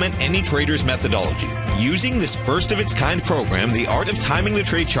complement any trader's methodology. Using this first-of-its-kind program, The Art of Timing the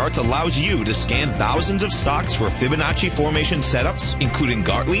Trade Charts allows you to scan thousands of stocks for Fibonacci formation setups, including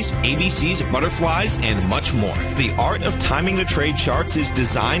Gartley's, ABC's, butterflies, and much more. The Art of Timing the Trade Charts is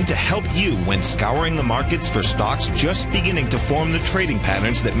designed to help you when scouring the markets for stocks just beginning to form the trading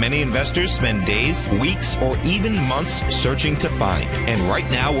patterns that many investors spend days, weeks, or even months searching to find. And right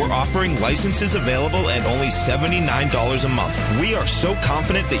now, we're offering licenses available at only $79 a month. We are so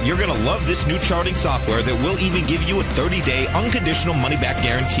confident that you're going to love this new charting software that will even give you a 30-day unconditional money-back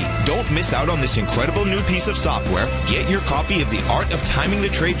guarantee. Don't miss out on this incredible new piece of software. Get your copy of The Art of Timing the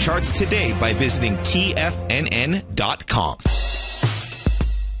Trade Charts today by visiting TFNN.com.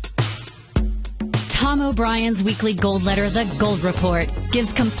 Tom O'Brien's weekly gold letter, The Gold Report,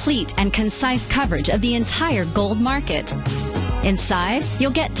 gives complete and concise coverage of the entire gold market. Inside, you'll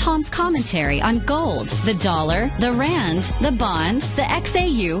get Tom's commentary on gold, the dollar, the rand, the bond, the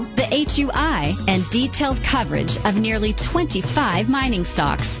XAU, the HUI, and detailed coverage of nearly 25 mining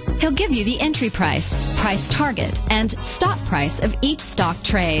stocks. He'll give you the entry price, price target, and stop price of each stock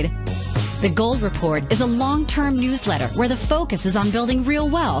trade. The Gold Report is a long-term newsletter where the focus is on building real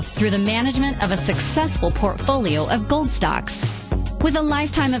wealth through the management of a successful portfolio of gold stocks. With a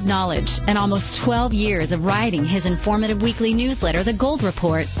lifetime of knowledge and almost 12 years of writing his informative weekly newsletter, The Gold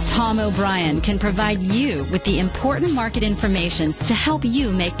Report, Tom O'Brien can provide you with the important market information to help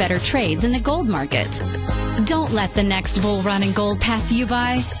you make better trades in the gold market. Don't let the next bull run in gold pass you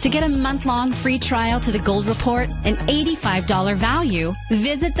by. To get a month-long free trial to The Gold Report, an $85 value,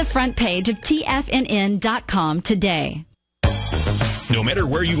 visit the front page of TFNN.com today. No matter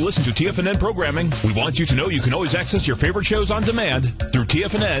where you listen to TFNN programming, we want you to know you can always access your favorite shows on demand through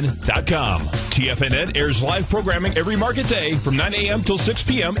TFNN.com. TFNN airs live programming every market day from 9 a.m. till 6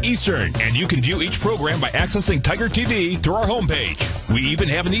 p.m. Eastern, and you can view each program by accessing Tiger TV through our homepage. We even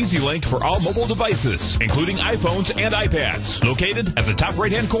have an easy link for all mobile devices, including iPhones and iPads, located at the top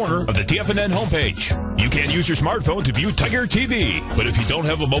right-hand corner of the TFNN homepage. You can use your smartphone to view Tiger TV, but if you don't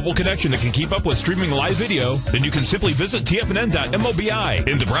have a mobile connection that can keep up with streaming live video, then you can simply visit TFNN.mobi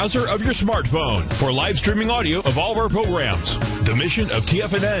in the browser of your smartphone for live streaming audio of all of our programs. The mission of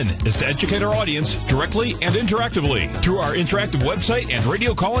TFNN is to educate our audience directly and interactively through our interactive website and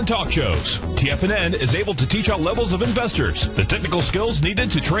radio call and talk shows. TFNN is able to teach all levels of investors the technical skills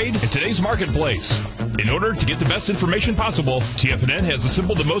needed to trade in today's marketplace. In order to get the best information possible, TFNN has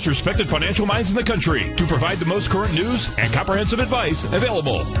assembled the most respected financial minds in the country to provide the most current news and comprehensive advice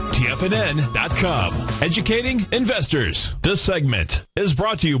available. TFNN.com. Educating investors. This segment is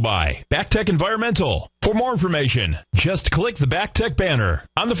brought to you by BackTech Environmental. For more information, just click the BackTech banner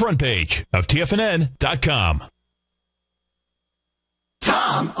on the front page of TFNN.com.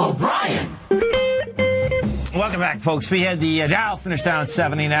 Tom O'Brien. Welcome back, folks. We had the Dow finish down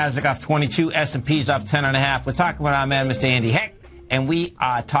 70, NASDAQ off 22, S&P's off 10.5. We're talking with our man, Mr. Andy Heck, and we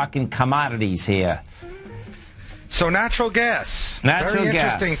are talking commodities here. So natural gas. Natural Very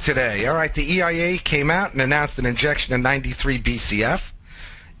gas. interesting today. All right, the EIA came out and announced an injection of 93 BCF.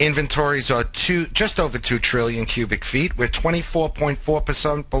 Inventories are just over 2 trillion cubic feet. We're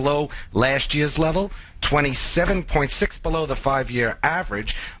 24.4% below last year's level, 27.6 below the 5-year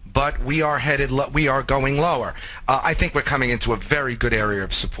average. But we are we are going lower. I think we're coming into a very good area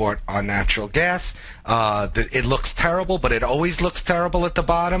of support on natural gas. It looks terrible, but it always looks terrible at the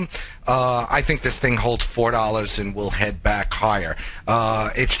bottom. I think this thing holds $4 and will head back higher.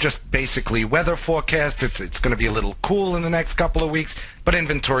 It's just basically weather forecast. It's going to be a little cool in the next couple of weeks, but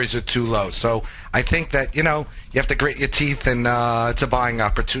inventories are too low. So I think that, you have to grit your teeth, and it's a buying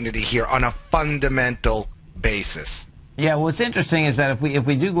opportunity here on a fundamental basis. Yeah, what's interesting is that if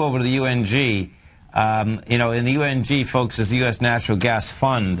we do go over to the UNG, in the UNG, folks, is the U.S. Natural Gas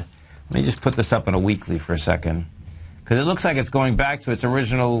Fund. Let me just put this up in a weekly for a second, because it looks like it's going back to its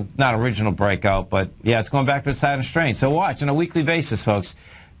original, not original breakout, but yeah, it's going back to its sign of strength. So watch on a weekly basis, folks.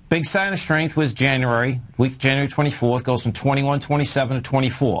 Big sign of strength was January 24th, goes from 21.27 to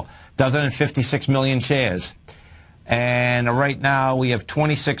 24. Does it in 56 million shares. And right now we have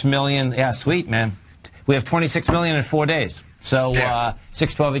 26 million. Yeah, sweet, man. We have 26 million in 4 days. So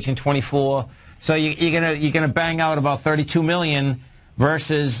 6, 12, 18, 24. So you're gonna bang out about 32 million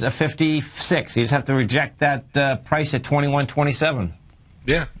versus 56. You just have to reject that price at 21.27.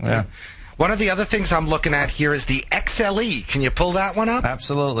 Yeah. One of the other things I'm looking at here is the XLE. Can you pull that one up?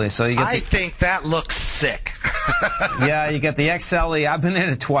 Absolutely. So I think that looks sick. Yeah, you get the XLE. I've been in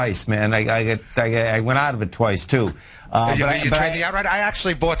it twice, man. I went out of it twice too. You trade the outright? I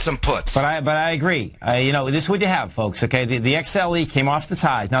actually bought some puts. But I agree. This is what you have, folks. Okay, the XLE came off the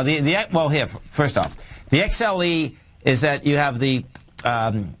highs. Now here, first off, the XLE is that you have the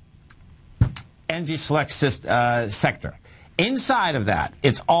energy select sector. Inside of that,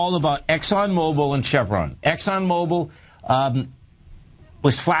 it's all about ExxonMobil and Chevron. ExxonMobil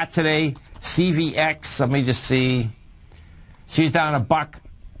was flat today. CVX, let me just see. She's down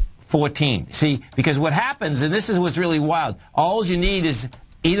 $1.14. See, because what happens, and this is what's really wild, all you need is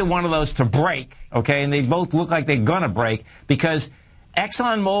either one of those to break, okay, and they both look like they're going to break, because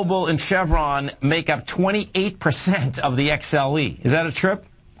ExxonMobil and Chevron make up 28% of the XLE. Is that a trip?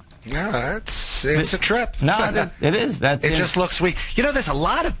 No, it's a trip. No, it is. It just looks weak. There's a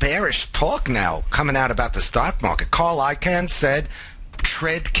lot of bearish talk now coming out about the stock market. Carl Icahn said,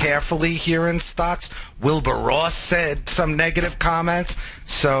 tread carefully here in stocks. Wilbur Ross said some negative comments.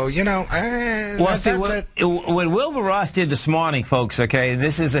 So, what Wilbur Ross did this morning, folks, okay,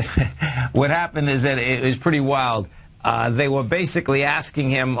 what happened is that it was pretty wild. They were basically asking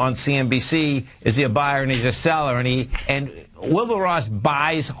him on CNBC, is he a buyer and he's a seller? And Wilbur Ross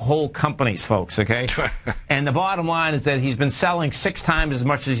buys whole companies, folks, okay? And the bottom line is that he's been selling 6 times as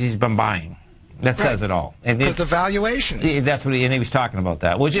much as he's been buying. That says it all. Because the valuations. That's what he was talking about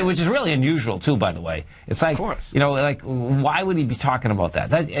that, which is really unusual too, by the way. It's like, why would he be talking about that?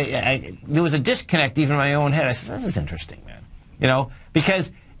 There was a disconnect even in my own head. I said, this is interesting, man.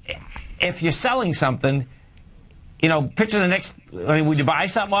 Because if you're selling something, picture the next. Would you buy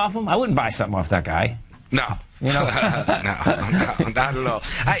something off him? I wouldn't buy something off that guy. No. No, not at all.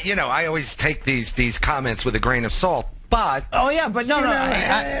 I always take these comments with a grain of salt. But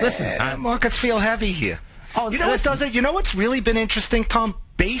listen, markets feel heavy here. What does it? What's really been interesting, Tom?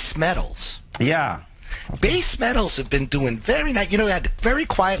 Base metals. Yeah. Base metals have been doing very nice. You know, very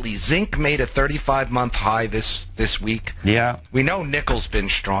quietly, zinc made a 35-month high this week. Yeah. We know nickel's been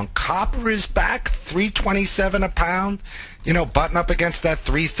strong. Copper is back, $3.27 a pound. You know, button up against that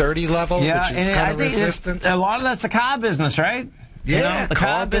 330 level, which is kind of resistance. A lot of that's the car business, right? Yeah, you know, the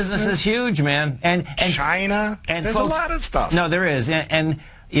car business is huge, man. And China, and there's folks, a lot of stuff. No, there is. And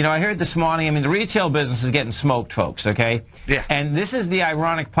you know, I heard this morning, I mean, the retail business is getting smoked, folks, okay? Yeah. And this is the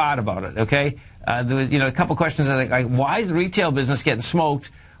ironic part about it, okay? There was, you know, a couple questions like, why is the retail business getting smoked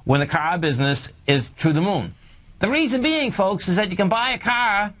when the car business is through the moon? The reason being, folks, is that you can buy a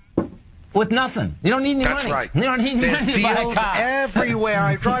car with nothing. You don't need any money. That's right. You don't need any money to buy a deals car. everywhere.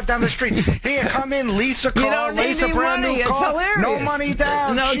 I drive down the street. Here, come in, lease a car, You don't need lease a any brand money. new car. It's hilarious. No money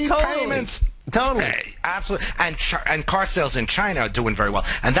down, No, cheap totally. payments. Totally. Absolutely. And car sales in China are doing very well.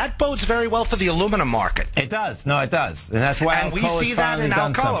 And that bodes very well for the aluminum market. It does. No, it does. And that's why and we Alcoa's see that in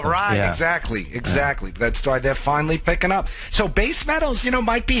done Alcoa. something. Right, Yeah. exactly. That's why they're finally picking up. So base metals, you know,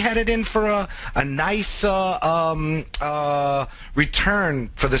 might be headed in for a nice return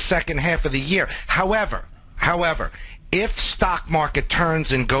for the second half of the year. However, if stock market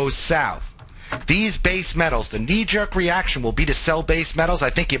turns and goes south, these base metals, the knee-jerk reaction will be to sell base metals.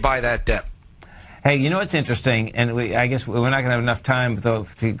 I think you buy that dip. Hey, you know what's interesting, and I guess we're not going to have enough time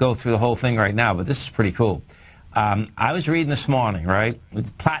to go through the whole thing right now, but this is pretty cool. I was reading this morning, right,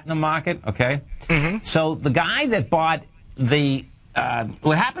 with platinum market, okay? Mm-hmm. So the guy that bought the,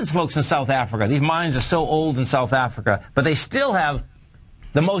 what happens, folks, in South Africa, these mines are so old in South Africa, but they still have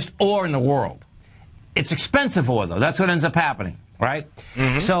the most ore in the world. It's expensive ore, though. That's what ends up happening, right?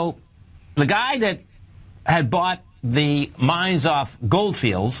 Mm-hmm. So the guy that had bought the mines off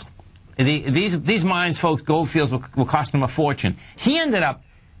Goldfields, these mines, folks, Goldfields will cost him a fortune. He ended up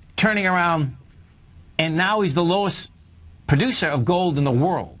turning around, and now he's the lowest producer of gold in the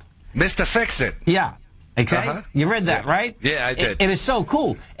world. Mr. Fix-It. Yeah, exactly. You read that, right? Yeah, I did. It is so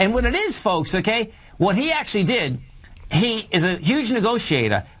cool. And what it is, folks, okay, what he actually did, he is a huge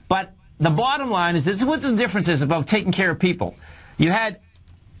negotiator, but the bottom line is, this is what the difference is about taking care of people. You had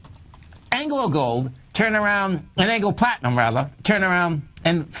Anglo Gold turn around, and Anglo Platinum, rather, turn around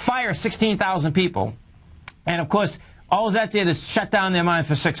and fire 16,000 people. And, of course, all that did is shut down their mine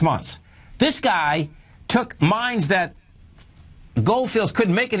for 6 months. This guy took mines that Goldfields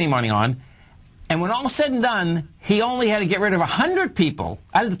couldn't make any money on, and when all said and done, he only had to get rid of 100 people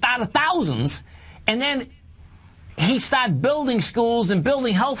out of thousands, and then he started building schools and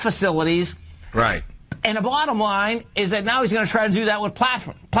building health facilities. Right. And the bottom line is that now he's going to try to do that with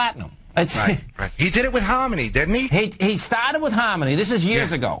platinum. Right. He did it with Harmony, didn't he? He started with Harmony. This is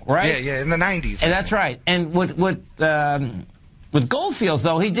years ago, right? Yeah, in the 90s. And that's right. And with Goldfields,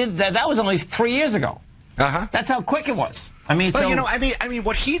 though, he did that was only 3 years ago. Uh-huh. That's how quick it was. I mean, but, you know, I mean,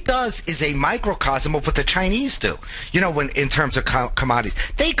 what he does is a microcosm of what the Chinese do. You know, in terms of commodities,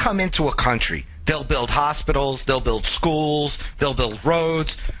 they come into a country, they'll build hospitals, they'll build schools, they'll build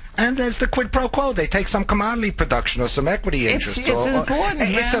roads. And there's the quid pro quo. They take some commodity production or some equity interest. It's important,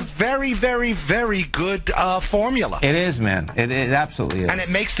 man. It's a very, very, very good formula. It is, man. It absolutely is. And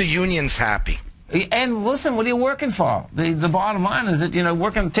it makes the unions happy. And listen, what are you working for? The bottom line is that, you know,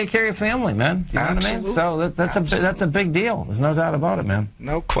 working to take care of your family, man. You know Absolutely. what I mean? So that's a big deal. There's no doubt about it, man.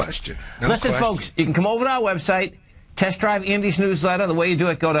 No question. Listen, folks, you can come over to our website, test drive Andy's newsletter. The way you do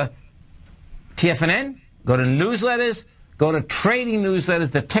it, go to TFNN, go to newsletters, go to trading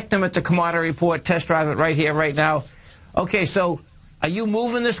newsletters, the tick them at the commodity report, test drive it right here, right now. Okay, so are you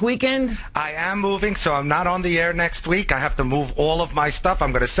moving this weekend? I am moving, so I'm not on the air next week. I have to move all of my stuff.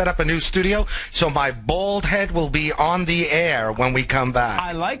 I'm going to set up a new studio, so my bald head will be on the air when we come back.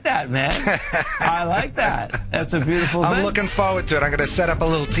 I like that, man. I like that. That's a beautiful thing. I'm looking forward to it. I'm going to set up a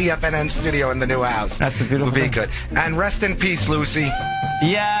little TFNN studio in the new house. That's a beautiful thing. It'll be good. And rest in peace, Lucy.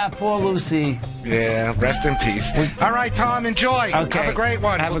 Yeah, poor Lucy. Yeah, rest in peace. All right, Tom, enjoy. Okay. Have a great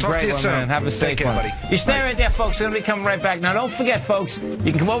one. Have we'll a talk great to you one, soon. man. Have a safe Take care, one. buddy. You stay right there, folks. We're going to be coming right back. Now, don't forget, folks,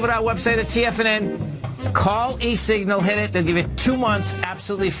 you can come over to our website at TFNN, call eSignal, hit it. They'll give you 2 months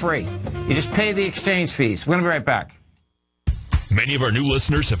absolutely free. You just pay the exchange fees. We're going to be right back. Many of our new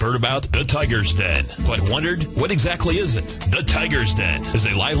listeners have heard about the Tiger's Den, but wondered, what exactly is it? The Tiger's Den is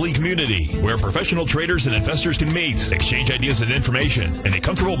a lively community where professional traders and investors can meet, exchange ideas and information in a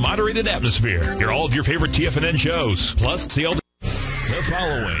comfortable, moderated atmosphere. Hear all of your favorite TFNN shows, plus see all the... The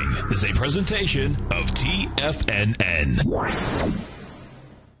following is a presentation of TFNN.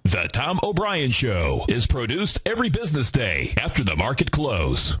 The Tom O'Brien Show is produced every business day after the market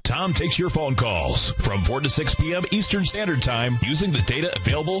close. Tom takes your phone calls from 4 to 6 p.m. Eastern Standard Time using the data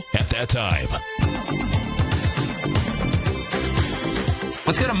available at that time.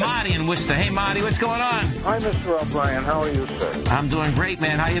 Let's go to Marty in Worcester. Hey, Marty, what's going on? Hi, Mr. O'Brien. How are you, sir? I'm doing great,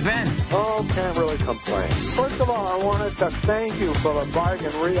 man. How you been? Oh, can't really complain. First of all, I wanted to thank you for the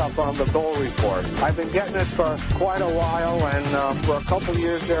bargain re-up on the gold report. I've been getting it for quite a while, and for a couple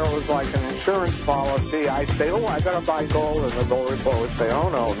years there, it was like an insurance policy. I'd say, oh, I got to buy gold, and the gold report would say, oh,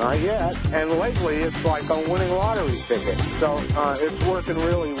 no, not yet. And lately, it's like a winning lottery ticket. So it's working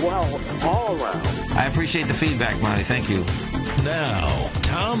really well all around. I appreciate the feedback, Marty. Thank you. Now,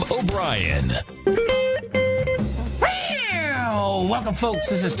 Tom O'Brien. Welcome, folks.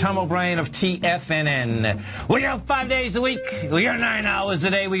 This is Tom O'Brien of TFNN. We go 5 days a week. We go 9 hours a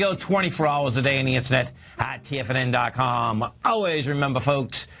day. We go 24 hours a day on the internet at TFNN.com. Always remember,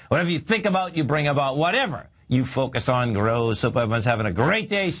 folks, whatever you think about, you bring about. Whatever you focus on grows. Hope everyone's having a great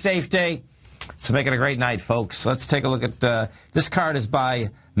day, safe day. So make it a great night, folks. Let's take a look at this card is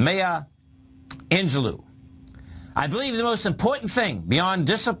by Maya Angelou. I believe the most important thing beyond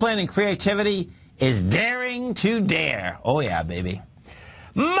discipline and creativity is daring to dare. Oh, yeah, baby.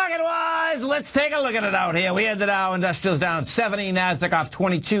 Market-wise, let's take a look at it out here. We had the Dow Industrials down 70, NASDAQ off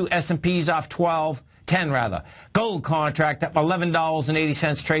 22, S&P's off 10 rather. Gold contract up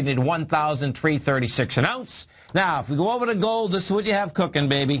 $11.80, trading at $1,336 an ounce. Now, if we go over to gold, this is what you have cooking,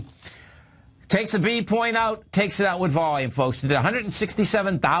 baby. Takes a B point out, takes it out with volume, folks. We did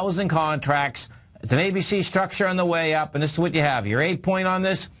 167,000 contracts. It's an ABC structure on the way up, and this is what you have. Your A point on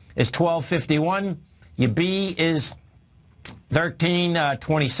this is 1251. Your B is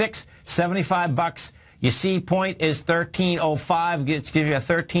 1326, 75 bucks. Your C point is 1305, gives you a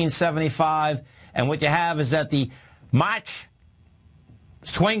 1375. And what you have is that the March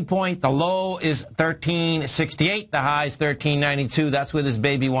swing point, the low is 1368, the high is 1392. That's where this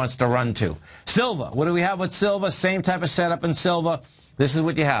baby wants to run to. Silver, what do we have with silver? Same type of setup in silver. This is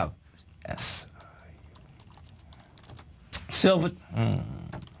what you have. Yes. Silver.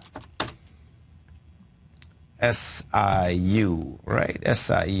 SIU, right?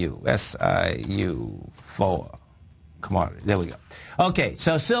 SIU 4. Come on, there we go. Okay,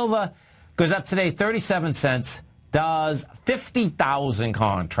 so silver goes up today 37 cents, does 50,000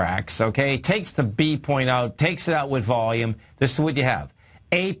 contracts, okay? Takes the B point out, takes it out with volume. This is what you have.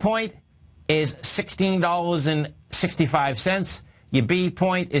 A point is $16.65. Your B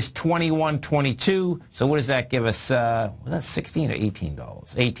point is $21.22. So what does that give us? Was that $16 or $18?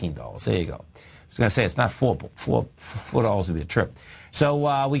 $18. There you go. I was going to say it's not $4 would be a trip.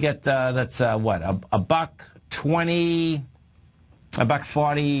 So we get that's what, a buck 20, a buck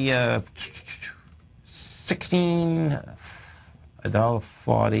 40, 16,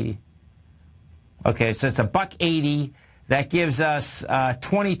 $1.40. Okay, so it's a buck 80. That gives us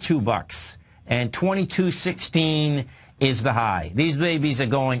 22 bucks, and 22.16 is the high. These babies are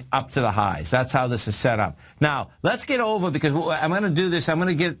going up to the highs. That's how this is set up. Now, let's get over, because I'm going to do this. I'm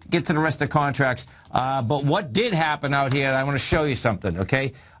going to get to the rest of the contracts. But what did happen out here, I want to show you something,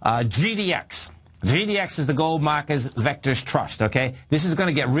 okay? GDX. GDX is the Gold Markets Vectors Trust, okay? This is going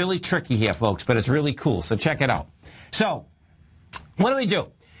to get really tricky here, folks, but it's really cool. So check it out. So, what do we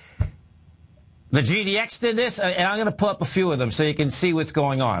do? The GDX did this, and I'm going to pull up a few of them so you can see what's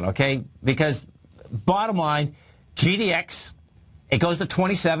going on, okay? Because bottom line, GDX, it goes to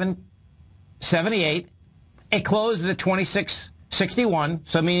 27.78. It closes at 26.61,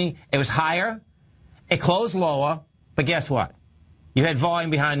 so meaning it was higher, it closed lower, but guess what? You had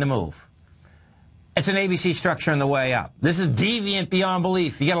volume behind the move. It's an ABC structure on the way up. This is deviant beyond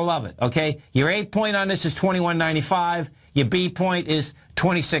belief. You got to love it, okay? Your A point on this is 21.95. Your B point is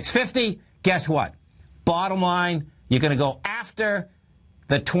 26.50. Guess what? Bottom line, you're going to go after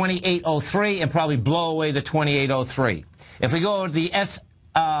the 28.03 and probably blow away the 28.03. If we go to the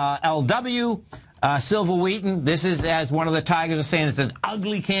SLW, Silver Wheaton, this is, as one of the Tigers are saying, it's an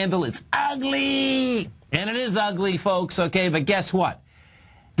ugly candle. It's ugly! And it is ugly, folks, okay? But guess what?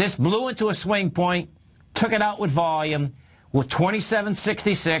 This blew into a swing point, took it out with volume, with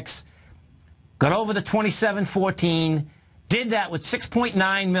 27.66, got over the 27.14, did that with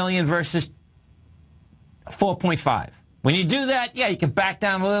 6.9 million versus 4.5. When you do that, yeah, you can back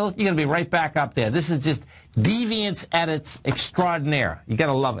down a little. You're going to be right back up there. This is just deviance at its extraordinaire. You got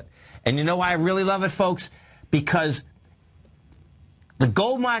to love it. And you know why I really love it, folks? Because the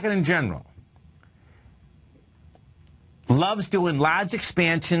gold market in general loves doing large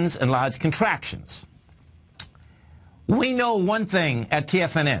expansions and large contractions. We know one thing at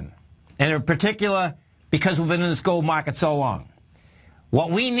TFNN, and in particular, because we've been in this gold market so long. What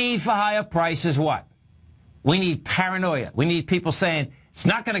we need for higher price is what? We need paranoia. We need people saying, it's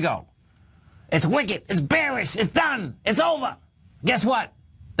not going to go. It's wicked. It's bearish. It's done. It's over. Guess what?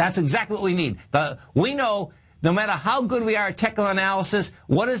 That's exactly what we need. We know no matter how good we are at technical analysis,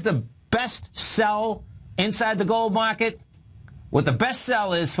 what is the best sell inside the gold market? What the best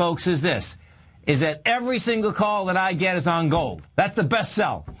sell is, folks, is this, is that every single call that I get is on gold. That's the best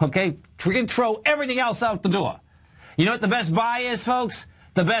sell, okay? We can throw everything else out the door. You know what the best buy is, folks?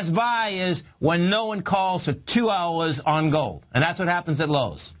 The best buy is when no one calls for 2 hours on gold. And that's what happens at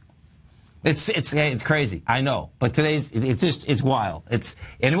Lowe's. It's crazy, I know, but it's wild.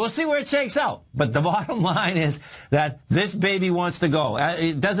 And we'll see where it shakes out. But the bottom line is that this baby wants to go.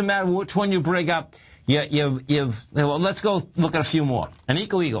 It doesn't matter which one you bring up. Well, let's go look at a few more. An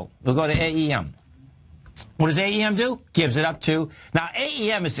Eagle. We'll go to AEM. What does AEM do? Gives it up to. Now,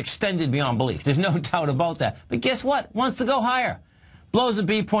 AEM is extended beyond belief. There's no doubt about that. But guess what? Wants to go higher. Blows the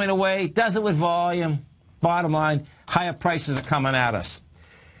B point away. Does it with volume. Bottom line, higher prices are coming at us.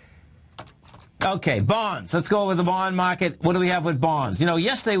 Okay, bonds. Let's go over the bond market. What do we have with bonds? You know,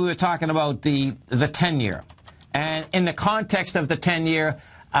 yesterday we were talking about the 10-year. And in the context of the 10-year,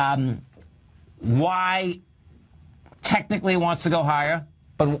 why technically it wants to go higher,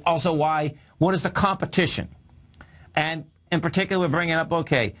 but also why, what is the competition? And in particular, we're bringing up,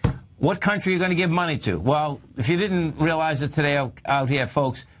 okay, what country are you going to give money to? Well, if you didn't realize it today out here,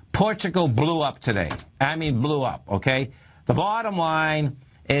 folks, Portugal blew up today. I mean, blew up, okay? The bottom line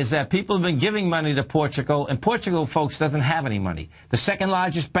is that people have been giving money to Portugal, and Portugal, folks, doesn't have any money. The second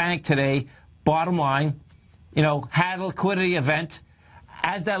largest bank today, bottom line, you know, had a liquidity event.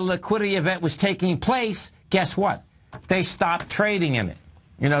 As that liquidity event was taking place, guess what? They stopped trading in it.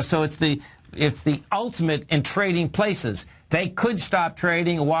 You know, so it's the ultimate in trading places. They could stop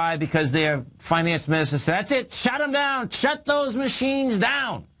trading. Why? Because their finance minister said, that's it, shut them down, shut those machines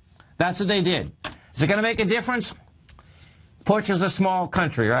down. That's what they did. Is it going to make a difference? Portugal's a small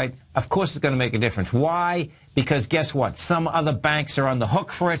country, right? Of course it's going to make a difference. Why? Because guess what? Some other banks are on the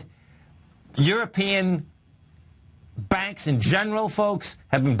hook for it. European banks in general, folks,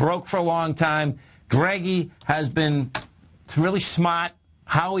 have been broke for a long time. Draghi has been really smart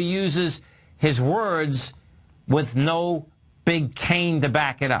how he uses his words with no big cane to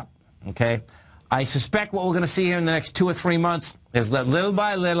back it up, okay? I suspect what we're going to see here in the next 2 or 3 months is that little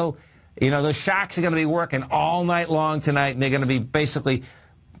by little, you know, the sharks are going to be working all night long tonight, and they're going to be basically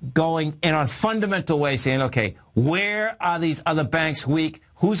going in on fundamental ways, saying, okay, where are these other banks weak?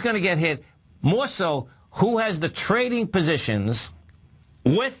 Who's going to get hit? More so, who has the trading positions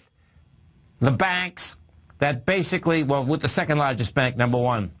with the banks that basically, well, with the second largest bank, number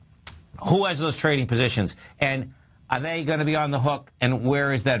one, who has those trading positions? And are they going to be on the hook? And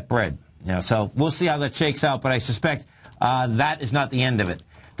where is that bread? You know, so we'll see how that shakes out, but I suspect that is not the end of it.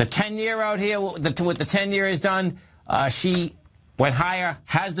 The 10-year out here, what the 10-year has done, she went higher,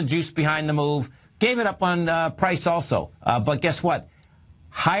 has the juice behind the move, gave it up on price also. But guess what?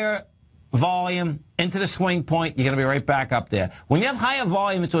 Higher volume into the swing point, you're going to be right back up there. When you have higher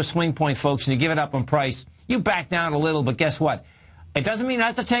volume into a swing point, folks, and you give it up on price, you back down a little, but guess what? It doesn't mean it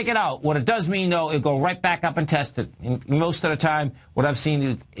has to take it out. What it does mean, though, it'll go right back up and test it. And most of the time, what I've seen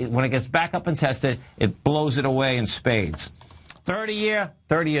is when it gets back up and tested, it blows it away in spades. 30-year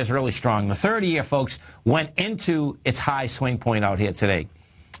is really strong. The 30-year, folks, went into its high swing point out here today.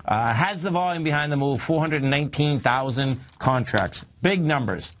 Has the volume behind the move, 419,000 contracts. Big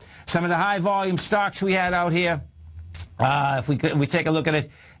numbers. Some of the high volume stocks we had out here, if we take a look at it,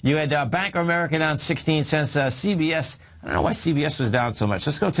 you had Bank of America down 16 cents. CBS, I don't know why CBS was down so much.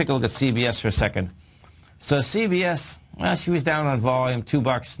 Let's go take a look at CBS for a second. So CBS, well, she was down on volume,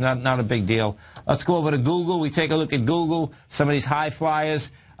 $2, not a big deal. Let's go over to Google. We take a look at Google, some of these high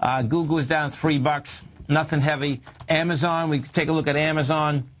flyers. Google is down $3, nothing heavy. Amazon, we take a look at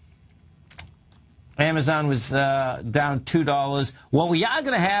Amazon. Amazon was down $2. What we are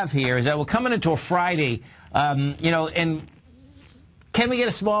going to have here is that we're coming into a Friday, you know, and can we get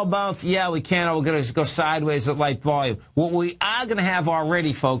a small bounce? Yeah, we can, or we're going to go sideways at light volume. What we are going to have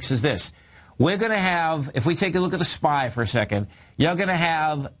already, folks, is this. We're going to have, if we take a look at the SPY for a second, you're going to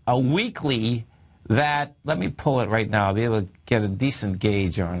have a weekly that, let me pull it right now, I'll be able to get a decent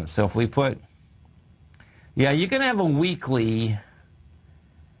gauge on it. So if we put, yeah, you're going to have a weekly.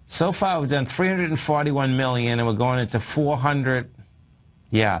 So far, we've done 341 million, and we're going into 400.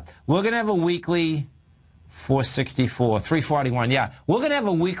 Yeah, we're going to have a weekly 464, 341. Yeah, we're going to have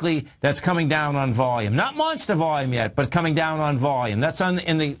a weekly that's coming down on volume. Not monster volume yet, but coming down on volume. That's on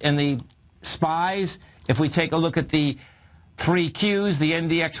in the SPYs. If we take a look at the 3Qs, the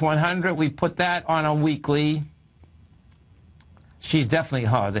NDX 100, we put that on a weekly. She's definitely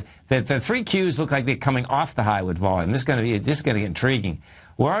hard. The 3Qs look like they're coming off the high with volume. This is going to get intriguing.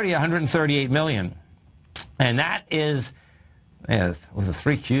 We're already at 138 million, and that is with the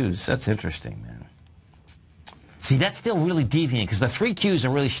 3Qs. That's interesting, man. See, that's still really deviant because the 3Qs are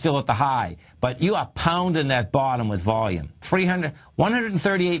really still at the high, but you are pounding that bottom with volume.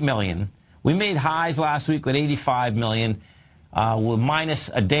 138 million. We made highs last week with 85 million. We're minus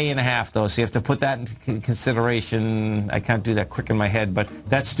a day and a half, though, so you have to put that into consideration. I can't do that quick in my head, but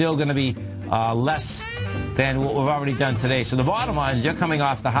that's still going to be less than what we've already done today. So the bottom line is you're coming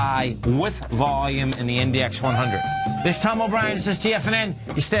off the high with volume in the Index 100. This is Tom O'Brien. This is TFNN.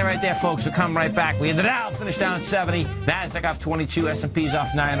 You stay right there, folks. We'll come right back. We had the Dow finished down 70. NASDAQ off 22. S&P's off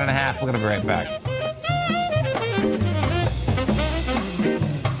 9.5. We're going to be right back.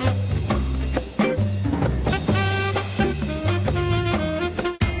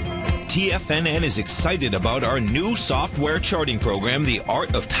 TFNN is excited about our new software charting program, The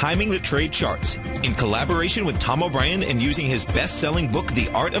Art of Timing the Trade Charts. In collaboration with Tom O'Brien and using his best-selling book, The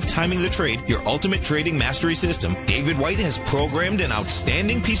Art of Timing the Trade, Your Ultimate Trading Mastery System, David White has programmed an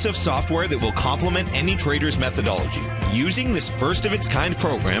outstanding piece of software that will complement any trader's methodology. Using this first-of-its-kind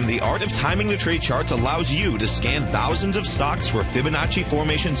program, The Art of Timing the Trade Charts allows you to scan thousands of stocks for Fibonacci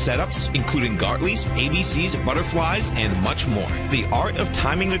formation setups, including Gartleys, ABCs, butterflies, and much more. The Art of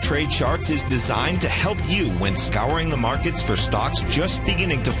Timing the Trade Charts is designed to help you when scouring the markets for stocks just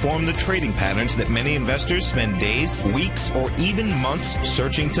beginning to form the trading patterns that many investors spend days, weeks, or even months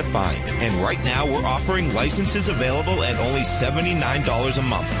searching to find. And right now, we're offering licenses available at only $79 a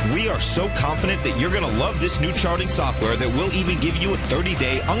month. We are so confident that you're going to love this new charting software that will even give you a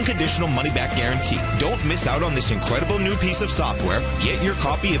 30-day unconditional money-back guarantee. Don't miss out on this incredible new piece of software. Get your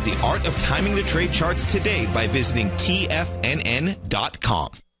copy of The Art of Timing the Trade Charts today by visiting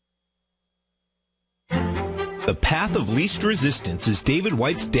TFNN.com. The Path of Least Resistance is David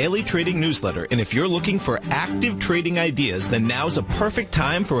White's daily trading newsletter, and if you're looking for active trading ideas, then now's a perfect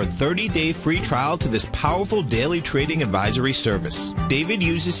time for a 30-day free trial to this powerful daily trading advisory service. David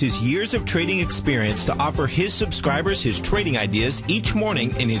uses his years of trading experience to offer his subscribers his trading ideas each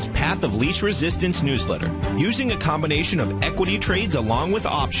morning in his Path of Least Resistance newsletter. Using a combination of equity trades along with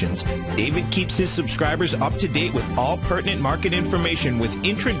options, David keeps his subscribers up to date with all pertinent market information with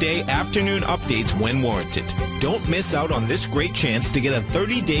intraday afternoon updates when warranted. Don't miss out on this great chance to get a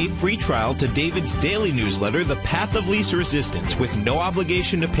 30-day free trial to David's daily newsletter, The Path of Least Resistance, with no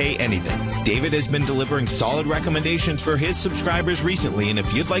obligation to pay anything. David has been delivering solid recommendations for his subscribers recently, and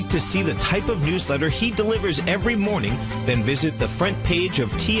if you'd like to see the type of newsletter he delivers every morning, then visit the front page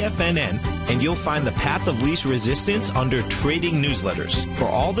of TFNN, and you'll find The Path of Least Resistance under Trading Newsletters. For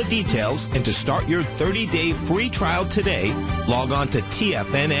all the details and to start your 30-day free trial today, log on to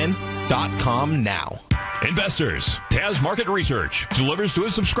TFNN.com now. Investors, Taz Market Research delivers to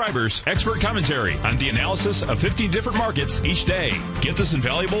its subscribers expert commentary on the analysis of 15 different markets each day. Get this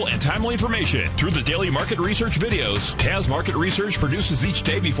invaluable and timely information through the daily market research videos Taz Market Research produces each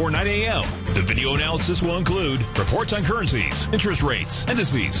day before 9 a.m. The video analysis will include reports on currencies, interest rates,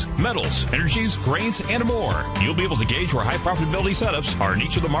 indices, metals, energies, grains, and more. You'll be able to gauge where high profitability setups are in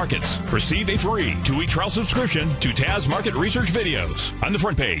each of the markets. Receive a free 2-week trial subscription to Taz Market Research videos on the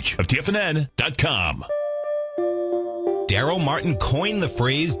front page of TFNN.com. Daryl Martin coined the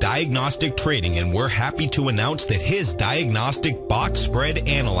phrase diagnostic trading, and we're happy to announce that his diagnostic box spread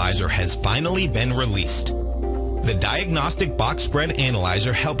analyzer has finally been released. The Diagnostic Box Spread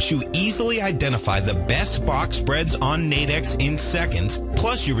Analyzer helps you easily identify the best box spreads on Nadex in seconds,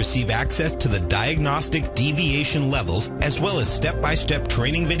 plus you receive access to the diagnostic deviation levels, as well as step-by-step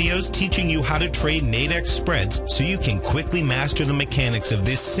training videos teaching you how to trade Nadex spreads so you can quickly master the mechanics of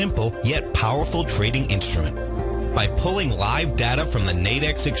this simple yet powerful trading instrument. By pulling live data from the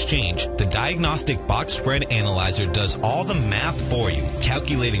Nadex exchange, the Diagnostic Box Spread Analyzer does all the math for you,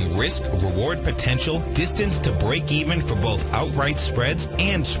 calculating risk, reward potential, distance to break even for both outright spreads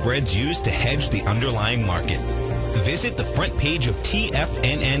and spreads used to hedge the underlying market. Visit the front page of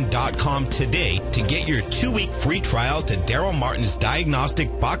TFNN.com today to get your 2-week free trial to Daryl Martin's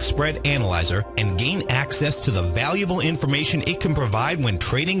Diagnostic Box Spread Analyzer and gain access to the valuable information it can provide when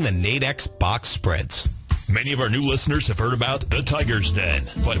trading the Nadex box spreads. Many of our new listeners have heard about the Tiger's Den,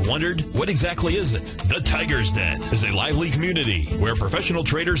 but wondered, what exactly is it? The Tiger's Den is a lively community where professional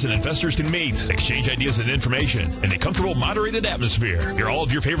traders and investors can meet, exchange ideas and information in a comfortable, moderated atmosphere. Hear all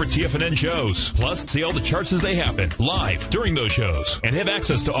of your favorite TFNN shows, plus see all the charts as they happen, live during those shows, and have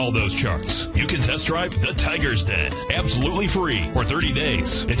access to all those charts. You can test drive the Tiger's Den, absolutely free, for 30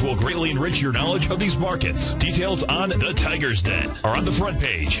 days. It will greatly enrich your knowledge of these markets. Details on the Tiger's Den are on the front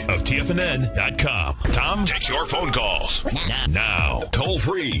page of TFNN.com. Tom takes your phone calls now. Toll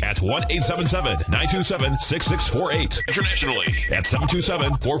free at 1-877-927-6648. Internationally at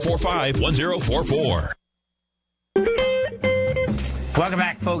 727-445-1044. Welcome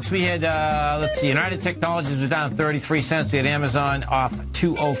back, folks. We had, let's see, United Technologies was down 33 cents. We had Amazon off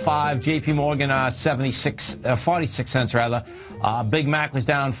 205. JP Morgan 46 cents rather. Big Mac was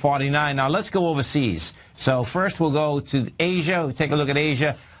down 49. Now let's go overseas. So first we'll go to Asia. We'll take a look at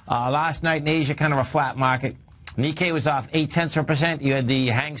Asia. Last night in Asia, kind of a flat market. Nikkei was off 0.8%. You had the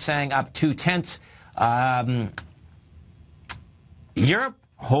Hang Seng up 0.2. Europe,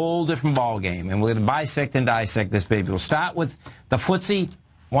 whole different ball game, and we're going to bisect and dissect this baby. We'll start with the FTSE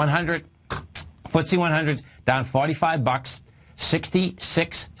 100. FTSE 100 down 45 bucks,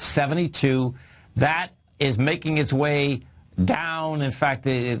 66.72. That is making its way down. In fact,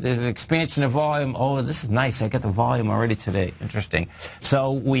 there's an expansion of volume. Oh, this is nice. I got the volume already today. Interesting.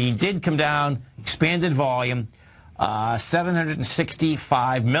 So we did come down, expanded volume,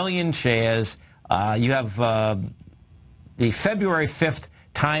 765 million shares. You have the February 5th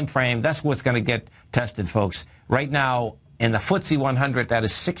time frame. That's what's going to get tested, folks. Right now, in the FTSE 100, that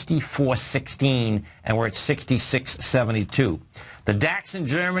is 64.16, and we're at 66.72. The DAX in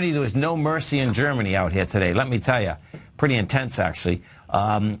Germany, there was no mercy in Germany out here today, let me tell you. Pretty intense, actually.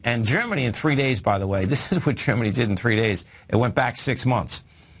 And Germany in 3 days, by the way. This is what Germany did in 3 days. It went back 6 months.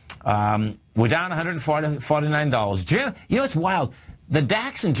 We're down $149. You know, it's wild. The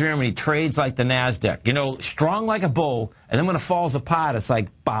DAX in Germany trades like the NASDAQ. You know, strong like a bull, and then when it falls apart, it's like,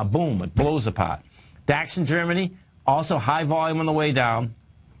 boom, it blows apart. DAX in Germany, also high volume on the way down.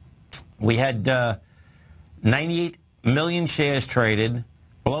 We had 98 million shares traded,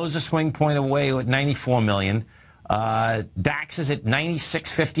 blows the swing point away at 94 million. DAX is at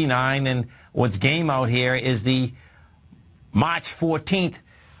 96.59, and what's game out here is the March 14th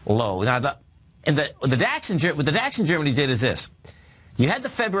low. Now, what the DAX in Germany did is this. You had the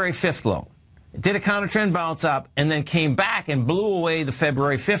February 5th low. It did a counter trend bounce up and then came back and blew away the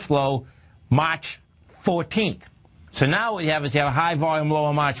February 5th low March 14th. So now what you have is you have a high volume low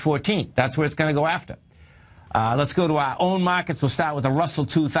on March 14th. That's where it's going to go after. Let's go to our own markets. We'll start with the Russell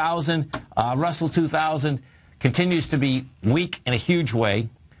 2000. Russell 2000 continues to be weak in a huge way.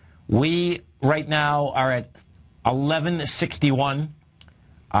 We right now are at 1161.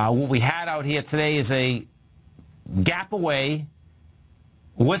 What we had out here today is a gap away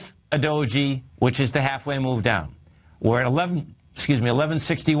with a doji, which is the halfway move down. We're at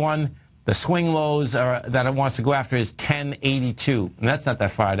 1161. The swing lows that it wants to go after is 1082, and that's not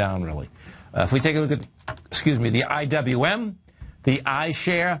that far down, really. If we take a look at, the IWM, the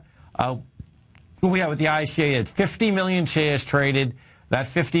iShare, what we have with the iShare at 50 million shares traded. That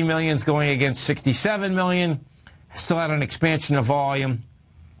 50 million is going against 67 million. Still had an expansion of volume.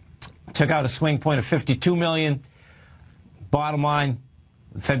 Took out a swing point of 52 million. Bottom line,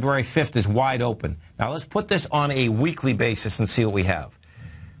 February 5th is wide open. Now let's put this on a weekly basis and see what we have.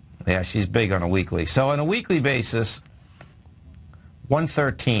 Yeah, she's big on a weekly. So on a weekly basis,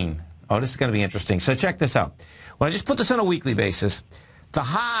 113. Oh, this is going to be interesting. So check this out. When I just put this on a weekly basis, the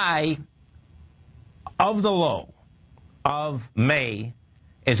high of the low of May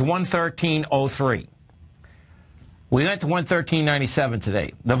is 113.03. We went to 113.97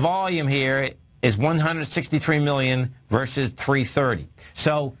 today. The volume here is 163 million versus 330.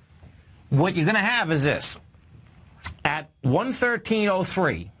 So what you're going to have is this. At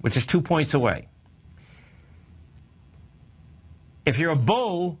 113.03, which is 2 points away, if you're a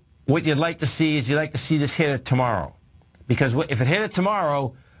bull, what you'd like to see is you'd like to see this hit it tomorrow. Because if it hit it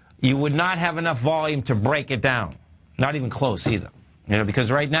tomorrow, you would not have enough volume to break it down. Not even close either. You know,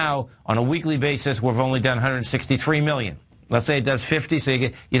 because right now, on a weekly basis, we've only done 163 million. Let's say it does 50, so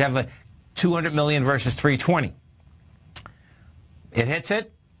you'd have a 200 million versus 320. It hits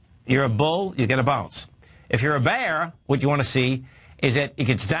it, you're a bull, you get a bounce. If you're a bear, what you want to see is that it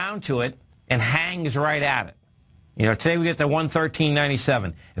gets down to it and hangs right at it. You know, today we get to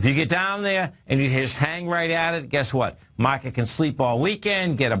 113.97. If you get down there and you just hang right at it, guess what? Market can sleep all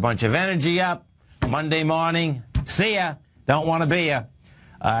weekend, get a bunch of energy up. Monday morning, see ya. Don't want to be ya.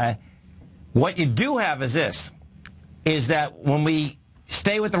 What you do have is this, is that when we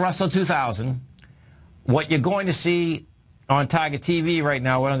stay with the Russell 2000, what you're going to see on Target TV right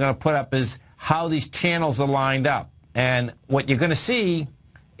now, what I'm going to put up is how these channels are lined up. And what you're going to see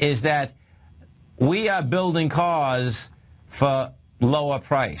is that we are building cause for lower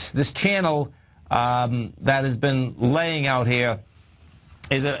price. This channel that has been laying out here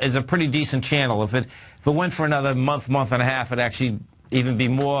is a pretty decent channel. If it went for another month and a half, it'd actually even be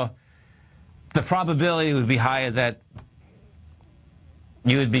more, the probability would be higher that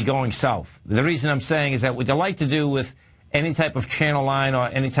you would be going south. The reason I'm saying is that what you like to do with any type of channel line or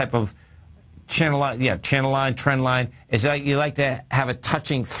any type of channel line, trend line, is that you like to have it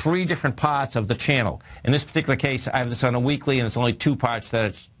touching 3 different parts of the channel. In this particular case, I have this on a weekly, and it's only 2 parts that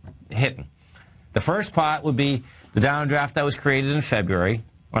it's hitting. The first part would be the downdraft that was created in February.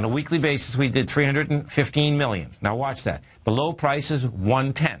 On a weekly basis, we did $315 million. Now watch that. The low price is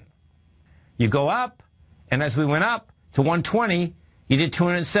 110. You go up, and as we went up to 120, you did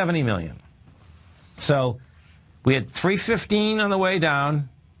 $270 million. So we had 315 on the way down.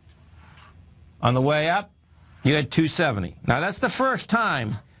 On the way up, you had 270. Now, that's the first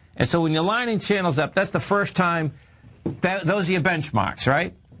time. And so when you're lining channels up, that's the first time. Those are your benchmarks,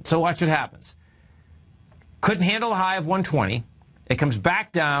 right? So watch what happens. Couldn't handle a high of 120. It comes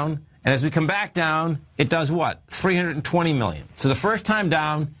back down. And as we come back down, it does what? 320 million. So the first time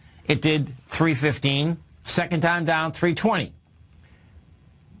down, it did 315. Second time down, 320.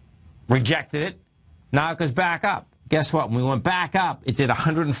 Rejected it. Now it goes back up. Guess what? When we went back up, it did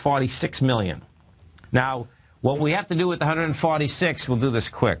 146 million. Now, what we have to do with the 146, we'll do this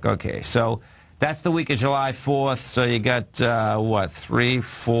quick. Okay, so that's the week of July 4th. So you got, what, 3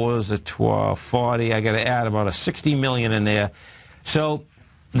 4s of 12, 40. I got to add about a 60 million in there. So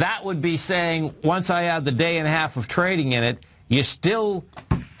that would be saying, once I add the day and a half of trading in it, you still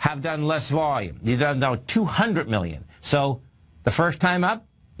have done less volume. You've done now 200 million. So the first time up,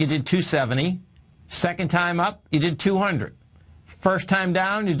 you did 270. Second time up, you did 200. First time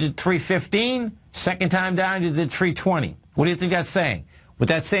down, you did 315. Second time down, you did 320. What do you think that's saying? What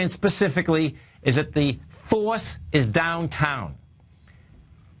that's saying specifically is that the force is downtown.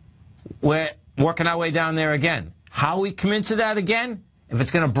 We're working our way down there again. How we come into that again? If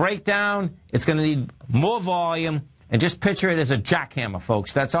it's going to break down, it's going to need more volume. And just picture it as a jackhammer,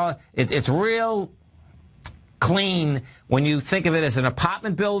 folks. That's all. It's real clean when you think of it as an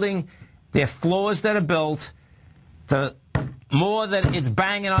apartment building. There are floors that are built. The more that it's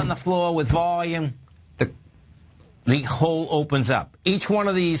banging on the floor with volume, the hole opens up. Each one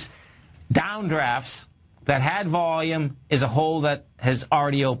of these downdrafts that had volume is a hole that has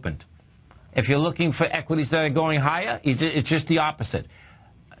already opened. If you're looking for equities that are going higher, it's just the opposite.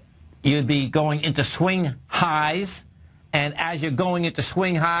 You'd be going into swing highs, and as you're going into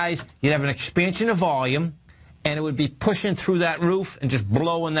swing highs, you'd have an expansion of volume, and it would be pushing through that roof and just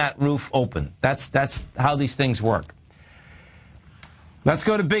blowing that roof open. That's how these things work. Let's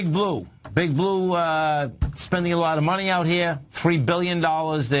go to Big Blue. Big Blue spending a lot of money out here, $3 billion.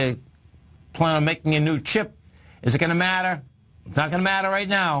 They plan on making a new chip. Is it going to matter? It's not going to matter right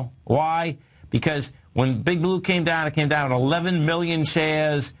now. Why? Because when Big Blue came down, it came down 11 million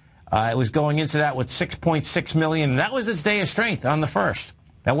shares. It was going into that with 6.6 million. And that was its day of strength on the first.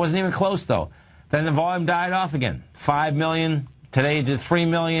 That wasn't even close, though. Then the volume died off again. 5 million. Today it did 3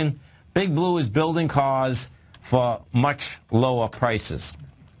 million. Big Blue is building cars for much lower prices.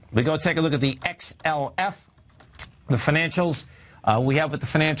 We go take a look at the XLF, the financials. We have with the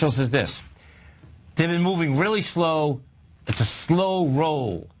financials is this. They've been moving really slow. It's a slow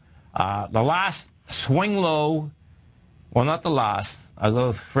roll. The last swing low, well, not the last.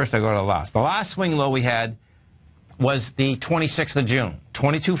 First I go to the last. The last swing low we had was the 26th of June,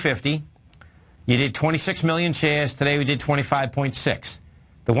 2250. You did 26 million shares. Today we did 25.6.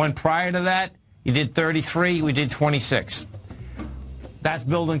 The one prior to that, you did 33. We did 26. That's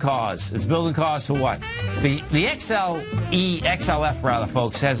building cars. It's building cars for what? The XLF rather,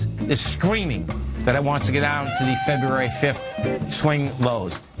 folks, is screaming that it wants to get down to the February 5th swing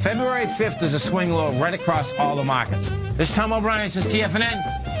lows. February 5th is a swing low right across all the markets. This is Tom O'Brien. This is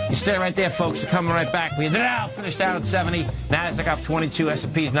TFNN. You stay right there, folks. We're coming right back. We now finished down at 70. NASDAQ off 22.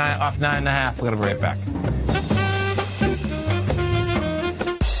 S&P's off 9.5. We're going to be right back.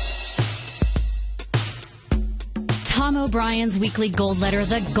 Tom O'Brien's weekly gold letter,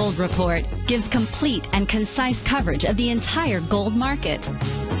 The Gold Report, gives complete and concise coverage of the entire gold market.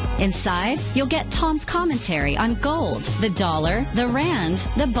 Inside, you'll get Tom's commentary on gold, the dollar, the rand,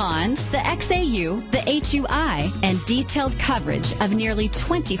 the bond, the XAU, the HUI, and detailed coverage of nearly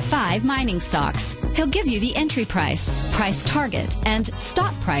 25 mining stocks. He'll give you the entry price, price target, and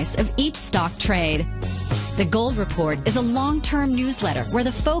stop price of each stock trade. The Gold Report is a long-term newsletter where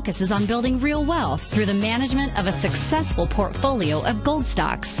the focus is on building real wealth through the management of a successful portfolio of gold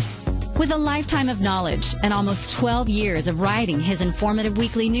stocks. With a lifetime of knowledge and almost 12 years of writing his informative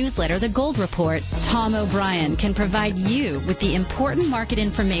weekly newsletter, The Gold Report, Tom O'Brien can provide you with the important market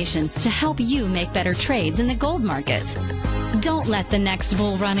information to help you make better trades in the gold market. Don't let the next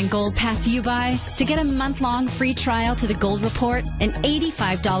bull run in gold pass you by. To get a month-long free trial to The Gold Report, an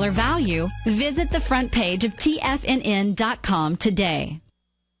 $85 value, visit the front page of TFNN.com today.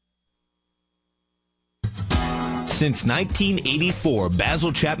 Since 1984,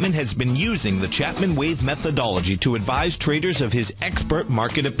 Basil Chapman has been using the Chapman Wave methodology to advise traders of his expert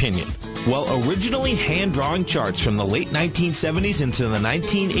market opinion. While originally hand-drawing charts from the late 1970s into the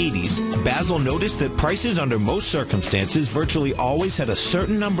 1980s, Basil noticed that prices under most circumstances virtually always had a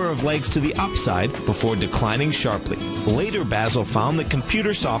certain number of legs to the upside before declining sharply. Later, Basil found that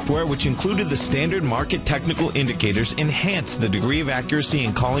computer software, which included the standard market technical indicators, enhanced the degree of accuracy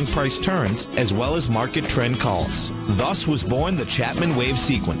in calling price turns as well as market trend calls. Thus was born the Chapman Wave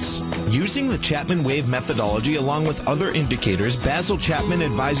sequence. Using the Chapman Wave methodology along with other indicators, Basil Chapman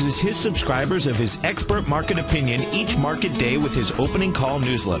advises his subscribers of his expert market opinion each market day with his opening call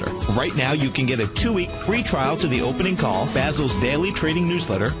newsletter. Right now, you can get a 2-week free trial to the opening call, Basil's daily trading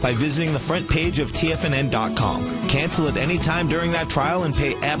newsletter, by visiting the front page of TFNN.com. Cancel at any time during that trial and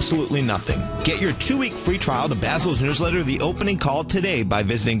pay absolutely nothing. Get your 2-week free trial to Basil's newsletter, The Opening Call, today by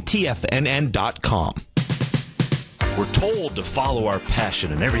visiting TFNN.com. We're told to follow our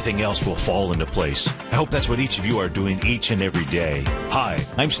passion and everything else will fall into place. I hope that's what each of you are doing each and every day. Hi,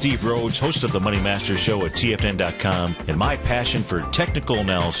 I'm Steve Rhodes, host of the Money Master Show at TFNN.com, and my passion for technical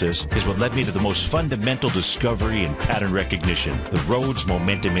analysis is what led me to the most fundamental discovery in pattern recognition, the Rhodes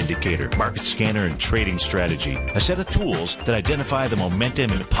Momentum Indicator, market scanner, and trading strategy, a set of tools that identify the momentum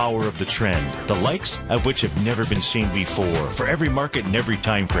and power of the trend, the likes of which have never been seen before, for every market and every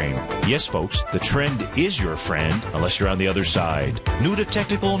time frame. Yes, folks, the trend is your friend, unless you're on the other side. New to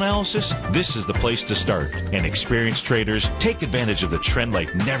technical analysis? This is the place to start. And experienced traders, take advantage of the trend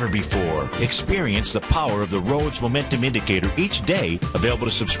like never before. Experience the power of the Rhodes Momentum Indicator each day, available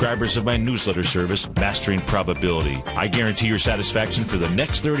to subscribers of my newsletter service, Mastering Probability. I guarantee your satisfaction for the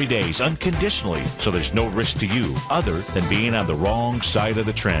next 30 days unconditionally, so there's no risk to you other than being on the wrong side of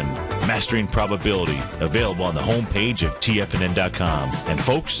the trend. Mastering Probability, available on the homepage of TFNN.com. And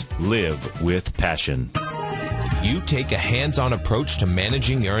folks, live with passion. You take a hands-on approach to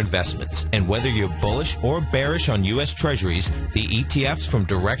managing your investments. And whether you're bullish or bearish on U.S. Treasuries, the ETFs from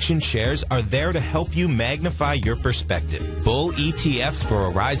Direction Shares are there to help you magnify your perspective. Bull ETFs for a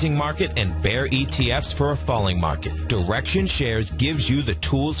rising market and bear ETFs for a falling market. Direction Shares gives you the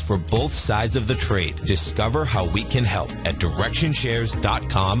tools for both sides of the trade. Discover how we can help at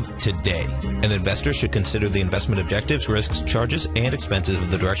DirectionShares.com today. An investor should consider the investment objectives, risks, charges, and expenses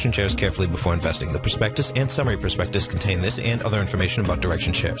of the Direction Shares carefully before investing. The prospectus and summary prospectus contain this and other information about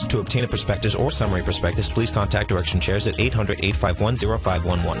Direction Shares. To obtain a prospectus or summary prospectus, please contact Direction Shares at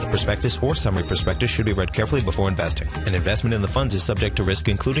 800-851-0511. The prospectus or summary prospectus should be read carefully before investing. An investment in the funds is subject to risk,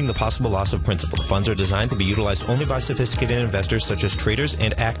 including the possible loss of principal. The funds are designed to be utilized only by sophisticated investors such as traders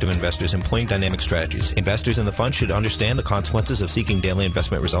and active investors employing dynamic strategies. Investors in the fund should understand the consequences of seeking daily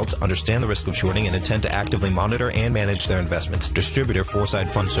investment results, understand the risk of shorting, and intend to actively monitor and manage their investments. Distributor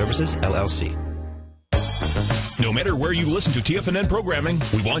Foreside Fund Services, LLC. No matter where you listen to TFNN programming,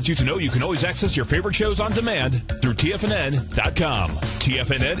 we want you to know you can always access your favorite shows on demand through TFNN.com.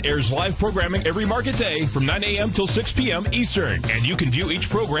 TFNN airs live programming every market day from 9 a.m. till 6 p.m. Eastern, and you can view each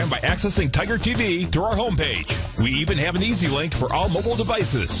program by accessing Tiger TV through our homepage. We even have an easy link for all mobile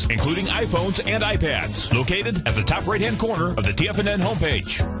devices, including iPhones and iPads, located at the top right-hand corner of the TFNN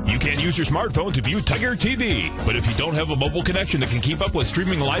homepage. You can use your smartphone to view Tiger TV, but if you don't have a mobile connection that can keep up with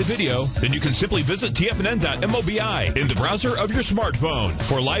streaming live video, then you can simply visit TFNN.mobi in the browser of your smartphone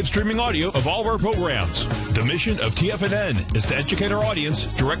for live streaming audio of all of our programs. The mission of TFNN is to educate our audience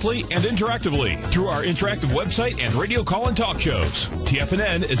directly and interactively through our interactive website and radio call and talk shows.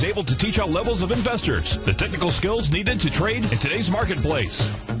 TFNN is able to teach all levels of investors the technical skills needed to trade in today's marketplace.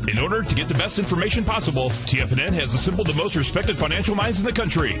 In order to get the best information possible, TFNN has assembled the most respected financial minds in the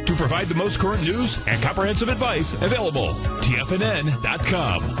country to provide the most current news and comprehensive advice available.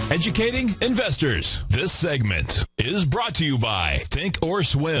 TFNN.com. Educating investors. This segment is brought to you by Think or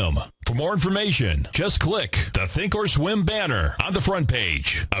Swim. For more information, just click the Think or Swim banner on the front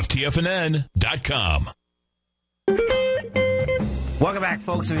page of TFNN.com. Welcome back,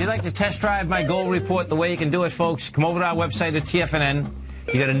 folks. If you'd like to test drive my gold report, the way you can do it, folks, come over to our website at TFNN.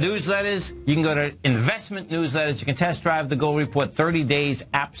 You go to newsletters. You can go to investment newsletters. You can test drive the gold report 30 days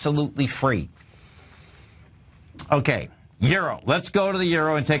absolutely free. Okay, euro. Let's go to the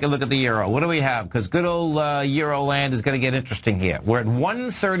euro and take a look at the euro. What do we have? Because good old euro land is going to get interesting here. We're at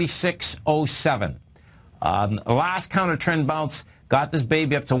 136.07. Last counter trend bounce got this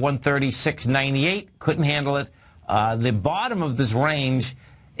baby up to 136.98. Couldn't handle it. The bottom of this range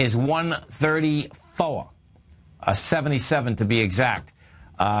is 134.77 to be exact.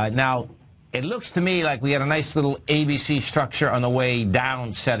 Now, it looks to me like we had a nice little ABC structure on the way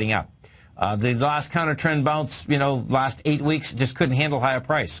down setting up. The last counter trend bounce, last 8 weeks, just couldn't handle higher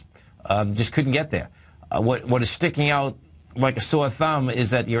price. Just couldn't get there. what is sticking out like a sore thumb is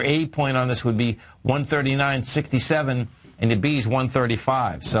that your A point on this would be 139.67, and the B is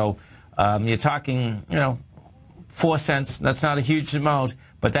 135. So you're talking, 4 cents. That's not a huge amount,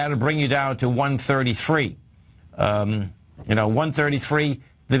 but that'll bring you down to 133. 133.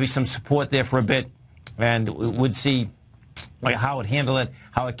 There'll be some support there for a bit, and we'd see how it handled it,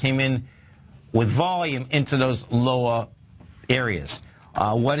 how it came in with volume into those lower areas.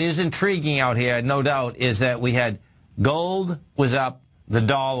 What is intriguing out here, no doubt, is that we had gold was up, the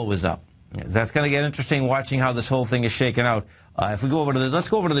dollar was up. That's going to get interesting watching how this whole thing is shaken out. If we go over to let's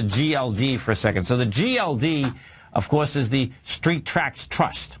go over to the GLD for a second. So the GLD, of course, is the Street Tracks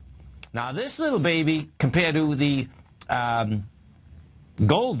Trust. Now, this little baby, compared to the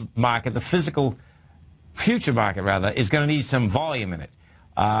gold market, the physical future market, rather, is going to need some volume in it.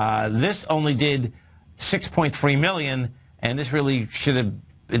 This only did 6.3 million, and this really it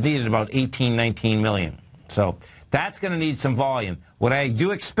needed about 18, 19 million. So that's going to need some volume. What I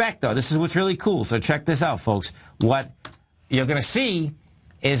do expect, though, this is what's really cool, so check this out, folks. What you're going to see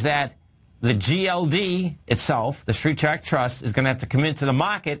is that the GLD itself, the Street Track Trust, is going to have to come into the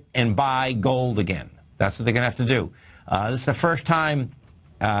market and buy gold again. That's what they're going to have to do. This is the first time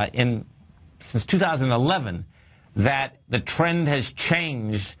since 2011 that the trend has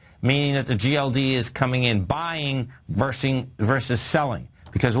changed, meaning that the GLD is coming in buying versus selling.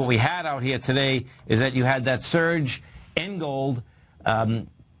 Because what we had out here today is that you had that surge in gold,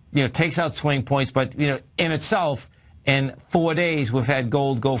 takes out swing points, but in itself, in 4 days, we've had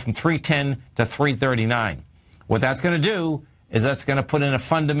gold go from 310 to 339. What that's going to do is that's going to put in a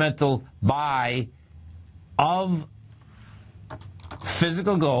fundamental buy of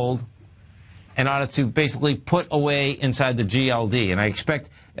physical gold in order to basically put away inside the GLD. And I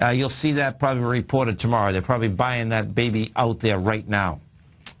expect you'll see that probably reported tomorrow. They're probably buying that baby out there right now.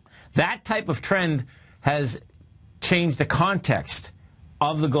 That type of trend has changed the context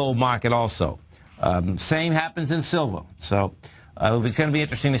of the gold market also. Same happens in silver. So it's going to be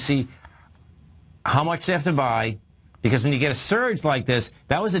interesting to see how much they have to buy, because when you get a surge like this,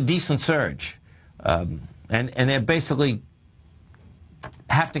 that was a decent surge. And they basically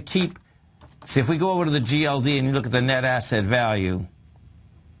have to keep. See, if we go over to the GLD and you look at the net asset value,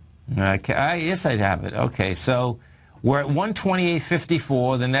 yes, I have it. Okay, so we're at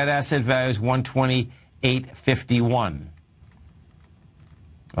 128.54. The net asset value is 128.51.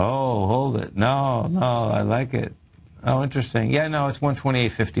 Oh, hold it. No, I like it. Oh, interesting. Yeah, no, it's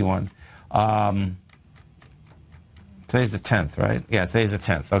 128.51. Today's the 10th, right? Yeah, today's the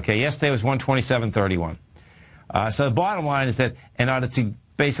 10th. Okay, yesterday was 127.31. So the bottom line is that in order to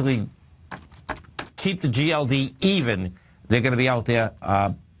basically keep the GLD even, they're going to be out there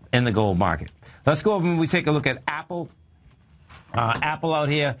in the gold market. Let's go over and we take a look at Apple. Apple out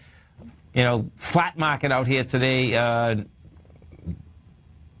here, flat market out here today,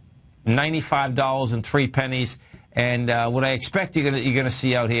 $95.03. And what I expect you're going to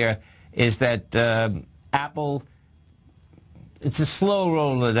see out here is that Apple, it's a slow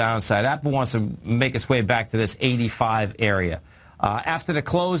roll to the downside. Apple wants to make its way back to this 85 area. After the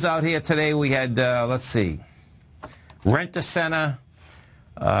close out here today, we had, let's see, Rent-A-Center,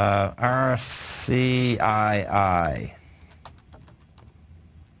 RCII.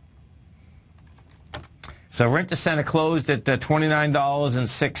 So Rent-A-Center closed at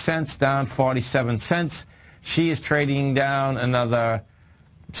 $29.06, down 47 cents. She is trading down another,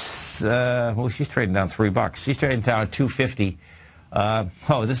 she's trading down $3. She's trading down $2.50.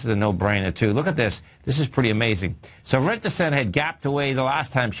 This is a no-brainer, too. Look at this. This is pretty amazing. So Rent-A-Center had gapped away the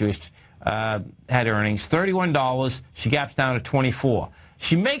last time she was, had earnings, $31. She gaps down to $24.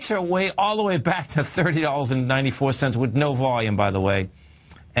 She makes her way all the way back to $30.94 with no volume, by the way.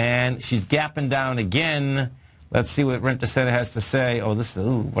 And she's gapping down again. Let's see what Rent-A-Center has to say. Oh, this is,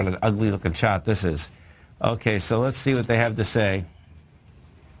 what an ugly-looking chart this is. Okay, so let's see what they have to say.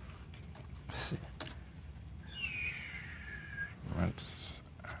 Let's see.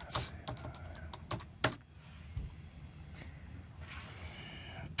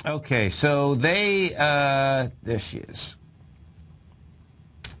 Okay, so they, there she is.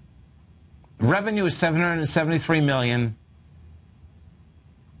 Revenue is $773 million.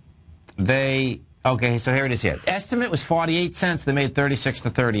 Okay, so here it is here. Estimate was 48 cents. They made 36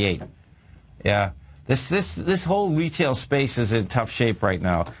 to 38. Yeah. This whole retail space is in tough shape right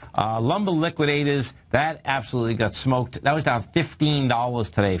now. Lumber liquidators, that absolutely got smoked. That was down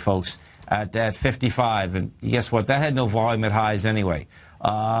 $15 today, folks, at 55. And guess what? That had no volume at highs anyway.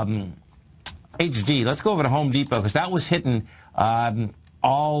 HG, let's go over to Home Depot, because that was hitting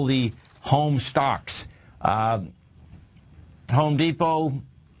all the home stocks. Home Depot,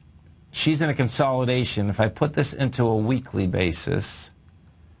 she's in a consolidation. If I put this into a weekly basis,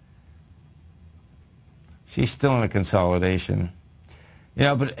 she's still in a consolidation. You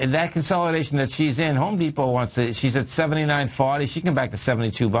know, but in that consolidation that she's in, Home Depot wants to, she's at $79.40. She can come back to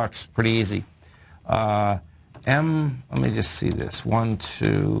 $72 pretty easy. Let me just see this. 1,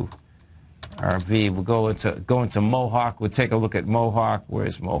 2, RV. We'll go into Mohawk. We'll take a look at Mohawk.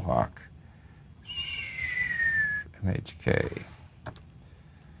 Where's Mohawk? MHK.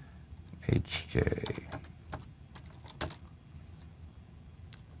 HK.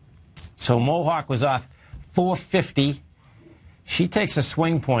 So Mohawk was off 450. She takes a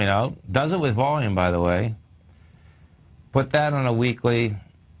swing point out, does it with volume, by the way. Put that on a weekly.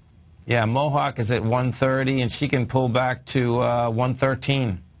 Yeah, Mohawk is at 130, and she can pull back to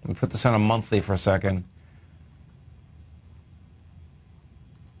 113. Let me put this on a monthly for a second.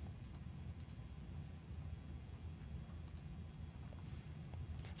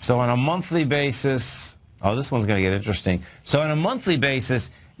 So on a monthly basis, oh, this one's going to get interesting. So on a monthly basis,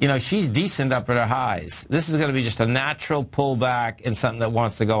 you know, she's decent up at her highs. This is going to be just a natural pullback in something that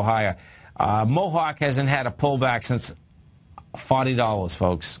wants to go higher. Mohawk hasn't had a pullback since $40,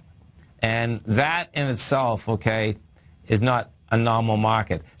 folks. And that in itself, okay, is not a normal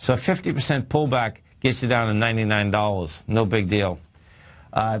market. So a 50% pullback gets you down to $99. No big deal.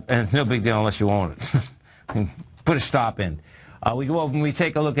 And no big deal unless you own it. Put a stop in. We go over and we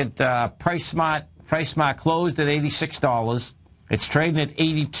take a look at Price Smart. Price Smart closed at $86. It's trading at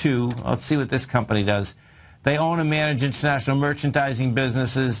 82. Let's see what this company does. They own and manage international merchandising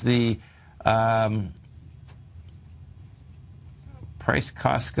businesses. The Price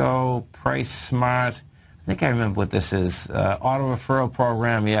Costco, Price Smart. I think I remember what this is. Auto referral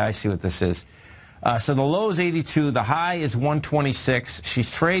program. Yeah, I see what this is. So the low is 82. The high is 126.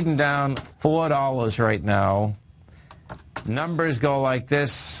 She's trading down $4 right now. Numbers go like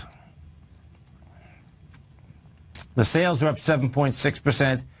this. The sales are up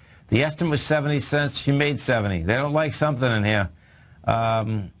 7.6%. The estimate was 70 cents. She made 70. They don't like something in here.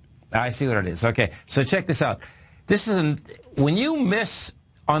 I see what it is. Okay, so check this out. This is when you miss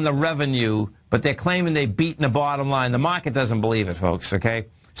on the revenue, but they're claiming they've beaten the bottom line. The market doesn't believe it, folks. Okay,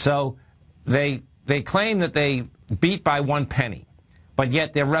 so they claim that they beat by 1 penny, but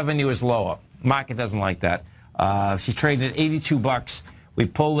yet their revenue is lower. Market doesn't like that. She's trading at $82. We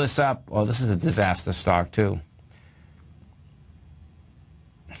pull this up. Oh, this is a disaster stock too.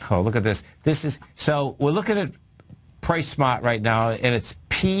 Oh, look at this. So we're looking at Price Smart right now, and it's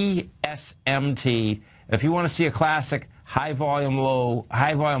PSMT. If you want to see a classic high volume low,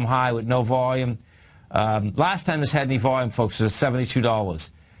 high volume high with no volume, last time this had any volume, folks, was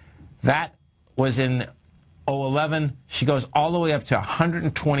 $72. That was in 2011. She goes all the way up to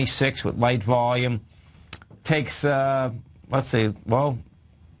 126 with light volume. Takes, let's see, well,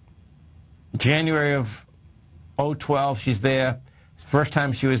 January of 2012, she's there. First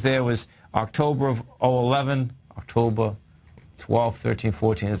time she was there was October of 2011, October 12, 13,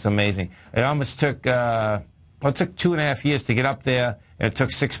 14. It's amazing. It almost took, well, it took 2.5 years to get up there, and it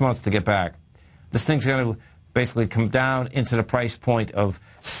took 6 months to get back. This thing's going to basically come down into the price point of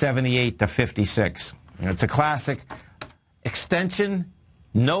 78 to 56. You know, it's a classic extension,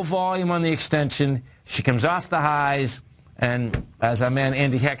 no volume on the extension. She comes off the highs. And as our man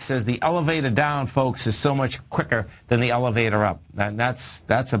Andy Heck says, the elevator down, folks, is so much quicker than the elevator up. And that's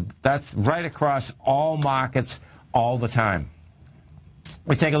right across all markets all the time.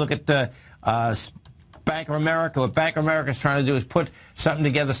 We take a look at Bank of America. What Bank of America is trying to do is put something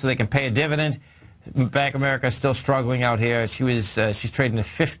together so they can pay a dividend. Bank of America is still struggling out here. She's trading at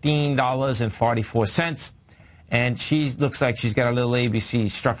 $15.44. And she looks like she's got a little ABC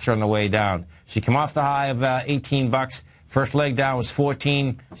structure on the way down. She came off the high of $18. First leg down was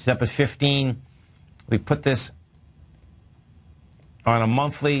 14. She's up at 15. We put this on a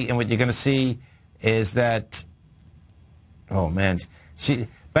monthly, and what you're going to see is that, oh man,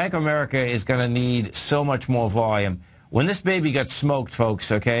 Bank of America is going to need so much more volume. When this baby got smoked,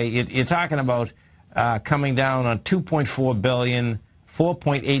 folks, okay, you're talking about coming down on 2.4 billion,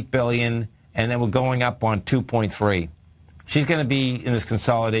 4.8 billion, and then we're going up on 2.3. She's going to be in this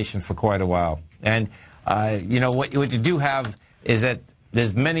consolidation for quite a while. And you know, what you do have is that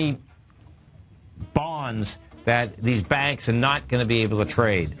there's many bonds that these banks are not going to be able to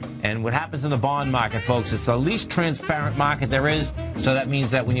trade. And what happens in the bond market, folks, it's the least transparent market there is. So that means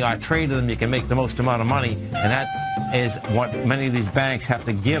that when you are trading them, you can make the most amount of money. And that is what many of these banks have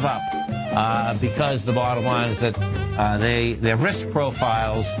to give up because the bottom line is that their risk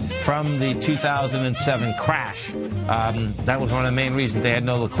profiles from the 2007 crash, that was one of the main reasons they had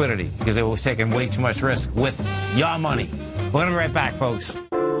no liquidity, because they were taking way too much risk with your money. We're going to be right back, folks.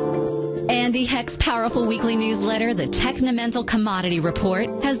 Andy Heck's powerful weekly newsletter, the Technomental Commodity Report,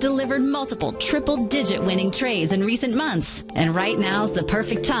 has delivered multiple triple-digit winning trades in recent months. And right now's the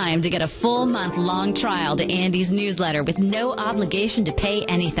perfect time to get a full month-long trial to Andy's newsletter with no obligation to pay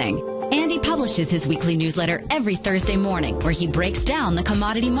anything. Andy publishes his weekly newsletter every Thursday morning, where he breaks down the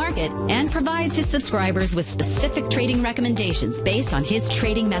commodity market and provides his subscribers with specific trading recommendations based on his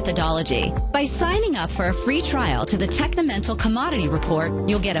trading methodology. By signing up for a free trial to the Technomental Commodity Report,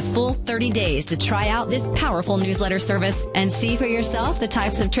 you'll get a full 30 days to try out this powerful newsletter service and see for yourself the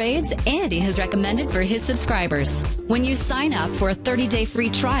types of trades Andy has recommended for his subscribers. When you sign up for a 30-day free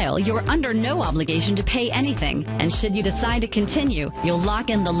trial, you're under no obligation to pay anything. And should you decide to continue, you'll lock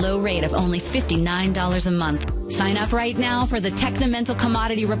in the low rate of only $59 a month. Sign up right now for the Technomental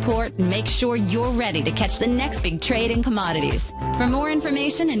Commodity Report and make sure you're ready to catch the next big trade in commodities. For more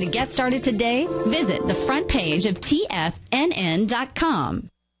information and to get started today, visit the front page of TFNN.com.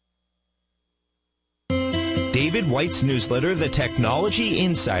 David White's newsletter, The Technology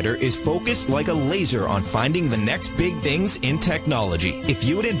Insider, is focused like a laser on finding the next big things in technology. If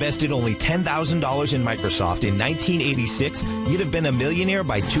you had invested only $10,000 in Microsoft in 1986, you'd have been a millionaire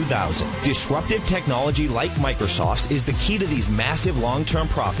by 2000. Disruptive technology like Microsoft's is the key to these massive long-term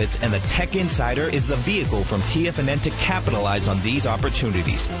profits, and the Tech Insider is the vehicle from TFNN to capitalize on these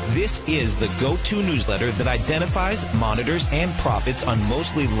opportunities. This is the go-to newsletter that identifies, monitors, and profits on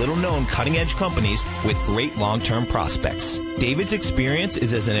mostly little-known cutting-edge companies with great long-term prospects. David's experience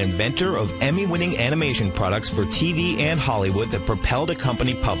is as an inventor of Emmy-winning animation products for TV and Hollywood that propelled a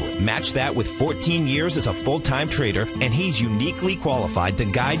company public. Match that with 14 years as a full-time trader, and he's uniquely qualified to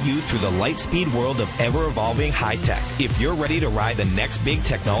guide you through the light-speed world of ever-evolving high-tech. If you're ready to ride the next big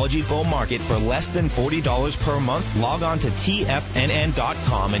technology bull market for less than $40 per month, log on to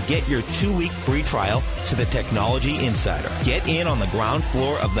TFNN.com and get your 2-week free trial to the Technology Insider. Get in on the ground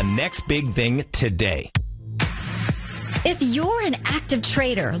floor of the next big thing today. If you're an active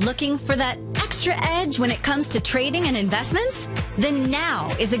trader looking for that extra edge when it comes to trading and investments, then now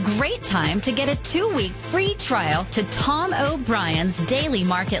is a great time to get a 2-week free trial to Tom O'Brien's daily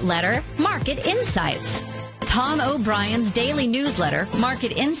market letter, Market Insights. Tom O'Brien's daily newsletter,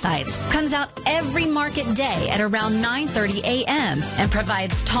 Market Insights, comes out every market day at around 9:30 a.m. and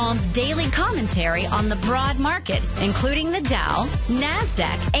provides Tom's daily commentary on the broad market, including the Dow,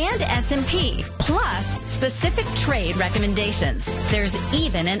 NASDAQ, and S&P, plus specific trade recommendations. There's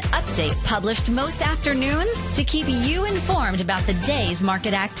even an update published most afternoons to keep you informed about the day's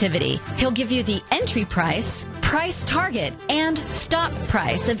market activity. He'll give you the entry price, price target, and stop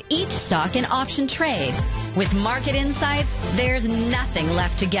price of each stock in option trade. With Market Insights, there's nothing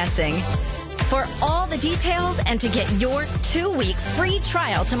left to guessing. For all the details and to get your 2-week free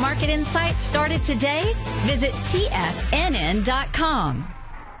trial to Market Insights started today, visit TFNN.com.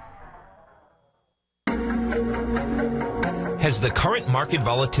 Has the current market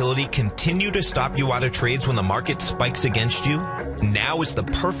volatility continued to stop you out of trades when the market spikes against you? Now is the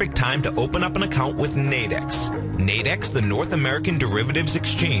perfect time to open up an account with Nadex. Nadex, the North American Derivatives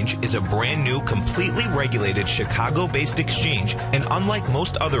Exchange, is a brand new, completely regulated Chicago-based exchange, and unlike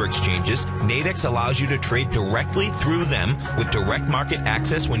most other exchanges, Nadex allows you to trade directly through them with direct market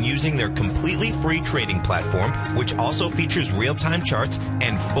access when using their completely free trading platform, which also features real-time charts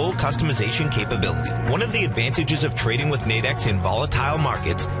and full customization capability. One of the advantages of trading with Nadex in volatile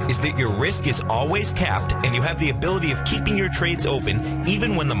markets is that your risk is always capped and you have the ability of keeping your trades open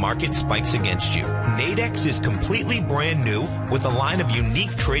even when the market spikes against you. Nadex is completely brand new with a line of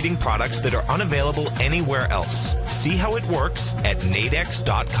unique trading products that are unavailable anywhere else. See how it works at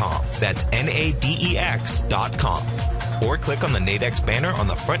nadex.com. That's NADEX.com. Or click on the Nadex banner on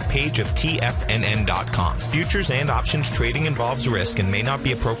the front page of TFNN.com. Futures and options trading involves risk and may not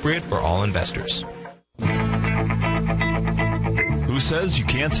be appropriate for all investors. Who says you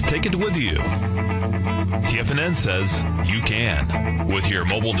can't take it with you? TFNN says you can. With your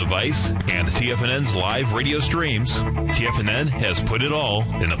mobile device and TFNN's live radio streams, TFNN has put it all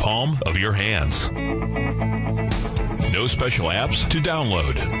in the palm of your hands. No special apps to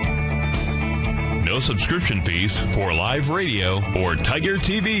download. No subscription fees for live radio or Tiger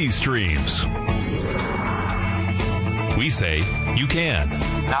TV streams. We say you can.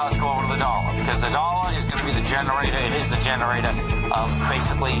 Now let's go over to the dollar, because the dollar is going to be the generator. It is the generator of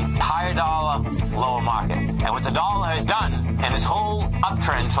basically higher dollar, lower market. And what the dollar has done, and this whole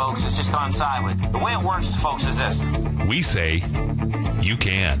uptrend, folks, has just gone sideways. The way it works, folks, is this. We say you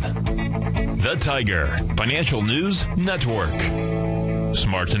can. The Tiger Financial News Network.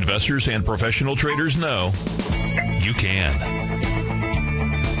 Smart investors and professional traders know you can.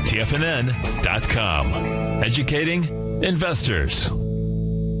 TFNN.com. Educating investors.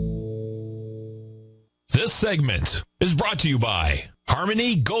 segment is brought to you by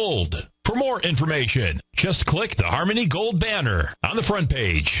Harmony Gold. For more information, just click the Harmony Gold banner on the front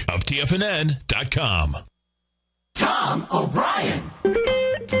page of TFNN.com. Tom O'Brien.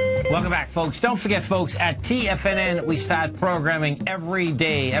 Welcome back, folks. Don't forget, folks, at TFNN, we start programming every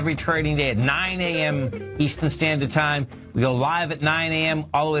day, every trading day at 9 a.m. Eastern Standard Time. We go live at 9 a.m.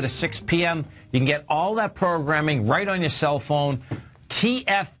 all the way to 6 p.m. You can get all that programming right on your cell phone.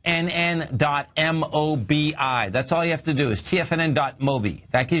 TFNN.mobi. That's all you have to do is TFNN.mobi.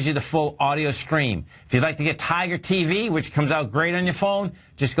 That gives you the full audio stream. If you'd like to get Tiger TV, which comes out great on your phone,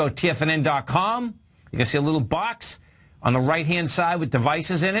 just go TFNN.com. You can see a little box on the right-hand side with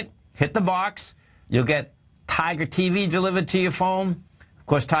devices in it. Hit the box. You'll get Tiger TV delivered to your phone. Of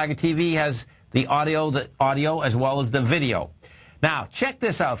course, Tiger TV has the audio as well as the video. Now, check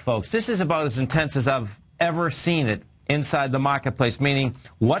this out, folks. This is about as intense as I've ever seen it inside the marketplace, meaning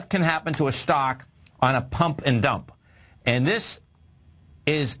what can happen to a stock on a pump and dump. And this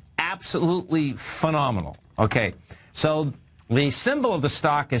is absolutely phenomenal. Okay, so the symbol of the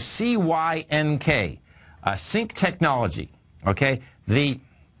stock is CYNK, Sync Technology. Okay, the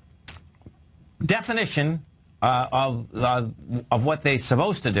definition of what they're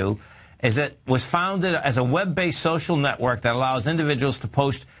supposed to do is it was founded as a web-based social network that allows individuals to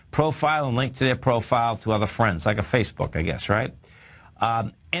post profile and link to their profile to other friends, like a Facebook, I guess, right?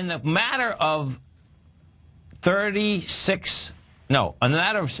 In the matter of 17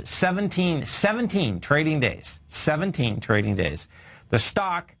 trading days, the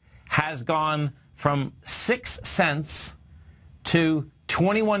stock has gone from 6 cents to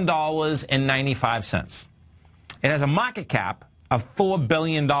 $21.95. It has a market cap of $4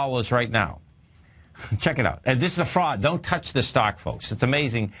 billion right now. Check it out. And this is a fraud. Don't touch this stock, folks. It's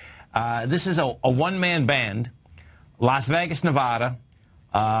amazing. This is a one-man band, Las Vegas, Nevada.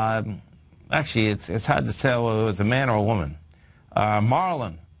 Actually, it's hard to tell whether it was a man or a woman.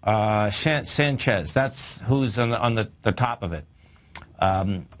 Marlon Sanchez. That's who's on the top of it.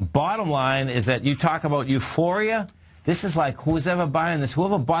 Bottom line is that you talk about euphoria. This is like who's ever buying this.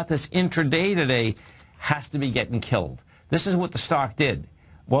 Whoever bought this intraday today has to be getting killed. This is what the stock did.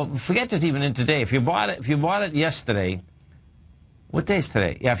 Well, forget just even intraday. If you bought it yesterday, what day is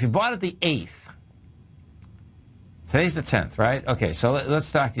today? Yeah, if you bought it the 8th, today's the 10th, right? Okay, so let's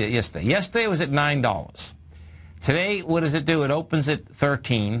talk to you yesterday. Yesterday it was at $9. Today, what does it do? It opens at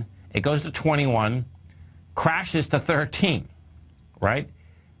 13. It goes to 21, crashes to 13, right?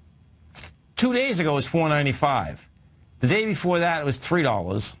 2 days ago it was $4.95. The day before that it was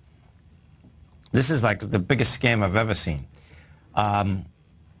 $3. This is like the biggest scam I've ever seen. 5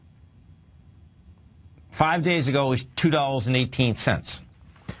 days ago, it was $2.18.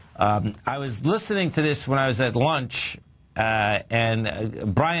 I was listening to this when I was at lunch,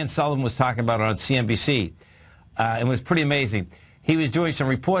 and Brian Sullivan was talking about it on CNBC. It was pretty amazing. He was doing some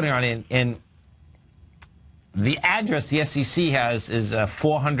reporting on it, and the address the SEC has is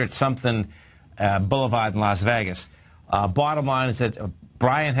 400-something Boulevard in Las Vegas. Bottom line is that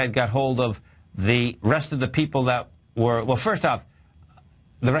Brian had got hold of the rest of the people that were, well, first off,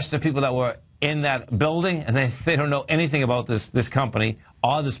 the rest of the people that were in that building, and they don't know anything about this company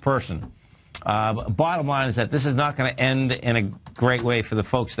or this person. Bottom line is that this is not going to end in a great way for the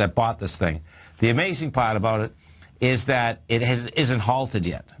folks that bought this thing. The amazing part about it is that it isn't halted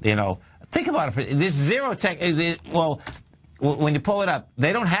yet. You know, think about it. This zero tech. Well, when you pull it up,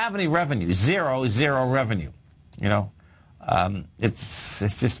 they don't have any revenue. Zero revenue. You know, it's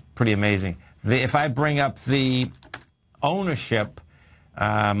just pretty amazing. If I bring up the ownership,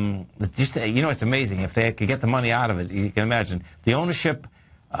 it's amazing. If they could get the money out of it, you can imagine. The ownership,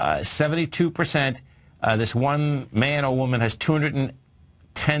 72%. This one man or woman has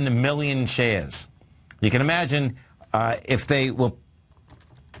 210 million shares. You can imagine if they were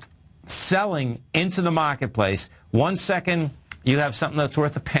selling into the marketplace, 1 second you have something that's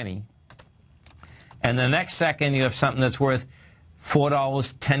worth a penny, and the next second you have something that's worth $4,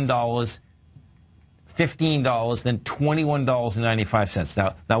 $10, $15, then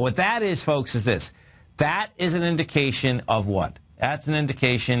 $21.95. Now what that is, folks, is this. That is an indication of what? That's an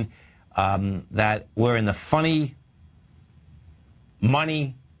indication that we're in the funny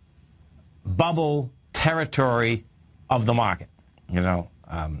money bubble territory of the market. You know,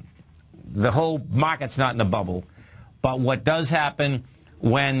 the whole market's not in a bubble, but what does happen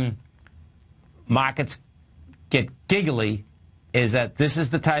when markets get giggly is that this is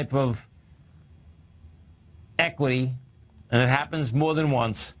the type of equity, and it happens more than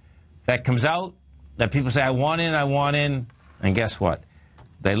once, that comes out, that people say, I want in, and guess what?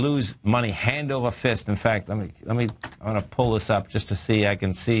 They lose money hand over fist. In fact, I'm going to pull this up just to see, I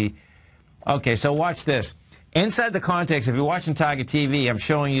can see. Okay, so watch this. inside the context, if you're watching Tiger TV, I'm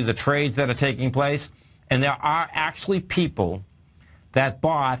showing you the trades that are taking place, and there are actually people that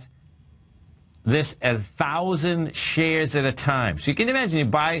bought this at 1,000 shares at a time. So you can imagine you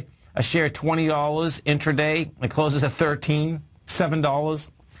buy a share at $20 intraday, it closes at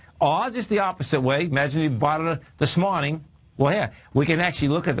 $7. Or just the opposite way. Imagine you bought it this morning. Well, here, we can actually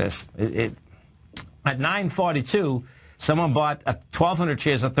look at this. At 9:42, someone bought 1,200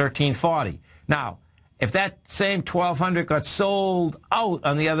 shares at $13.40. Now, if that same 1,200 got sold out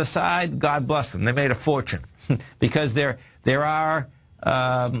on the other side, God bless them. They made a fortune because there are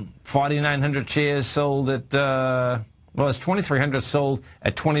 4,900 shares sold at, well, it's 2,300 sold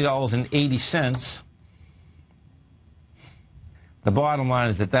at $20.80. The bottom line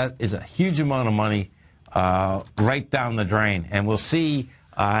is that is a huge amount of money right down the drain. And we'll see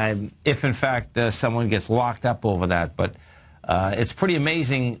if, in fact, someone gets locked up over that. But it's pretty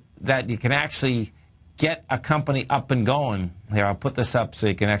amazing that you can actually get a company up and going. Here, I'll put this up so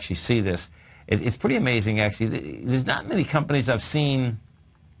you can actually see this. It's pretty amazing, actually. There's not many companies I've seen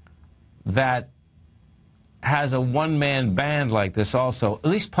that has a one-man band like this also, at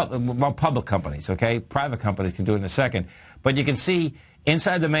least public companies, okay? Private companies can do it in a second. But you can see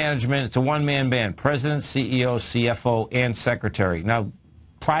inside the management, it's a one-man band, president, CEO, CFO, and secretary. Now,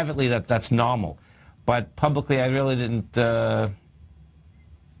 privately, that's normal. But publicly, I really didn't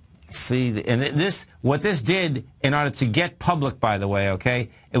see. What this did, in order to get public, by the way, okay,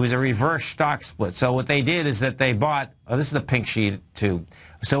 it was a reverse stock split. So what they did is that they bought, oh, this is the pink sheet, too.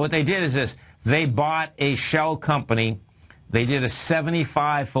 So what they did is this. They bought a shell company. They did a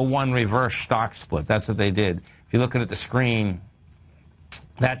 75-for-1 reverse stock split. That's what they did. If you're looking at the screen,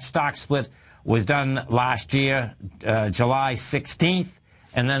 that stock split was done last year, July 16th,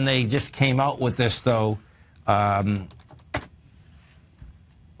 and then they just came out with this, though.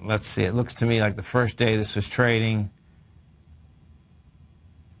 Let's see. It looks to me like the first day this was trading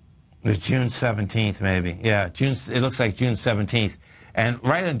was June 17th, maybe. Yeah, it looks like June 17th. And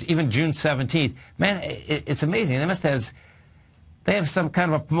right on even June 17th, man, it's amazing. They have some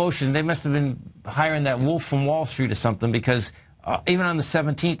kind of a promotion. They must have been hiring that wolf from Wall Street or something, because even on the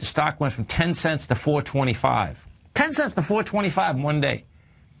 17th, the stock went from 10 cents to $4.25. 10 cents to $4.25 in one day.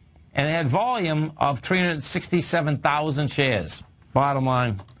 And it had volume of 367,000 shares. Bottom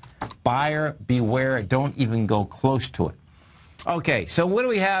line, buyer beware. Don't even go close to it. Okay, so what do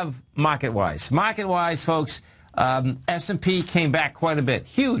we have market-wise? Market-wise, folks, S&P came back quite a bit.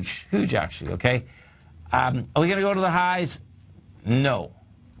 Huge, actually, okay? Are we going to go to the highs? No.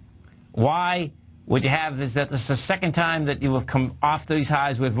 Why? What you have is that this is the second time that you have come off these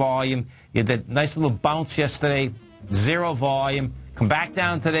highs with volume. You had that nice little bounce yesterday, zero volume. Come back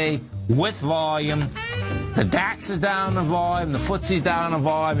down today with volume. The DAX is down in volume. The FTSE's down in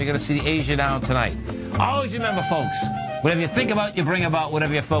volume. You're going to see the Asia down tonight. Always remember, folks, whatever you think about, you bring about.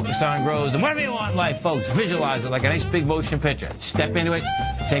 Whatever you focus on grows. And whatever you want in life, folks, visualize it like a nice big motion picture. Step into it,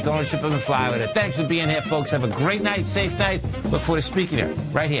 take ownership of it, and fly with it. Thanks for being here, folks. Have a great night, safe night. Look forward to speaking to you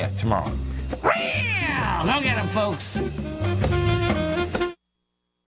right here tomorrow. Go get them, folks.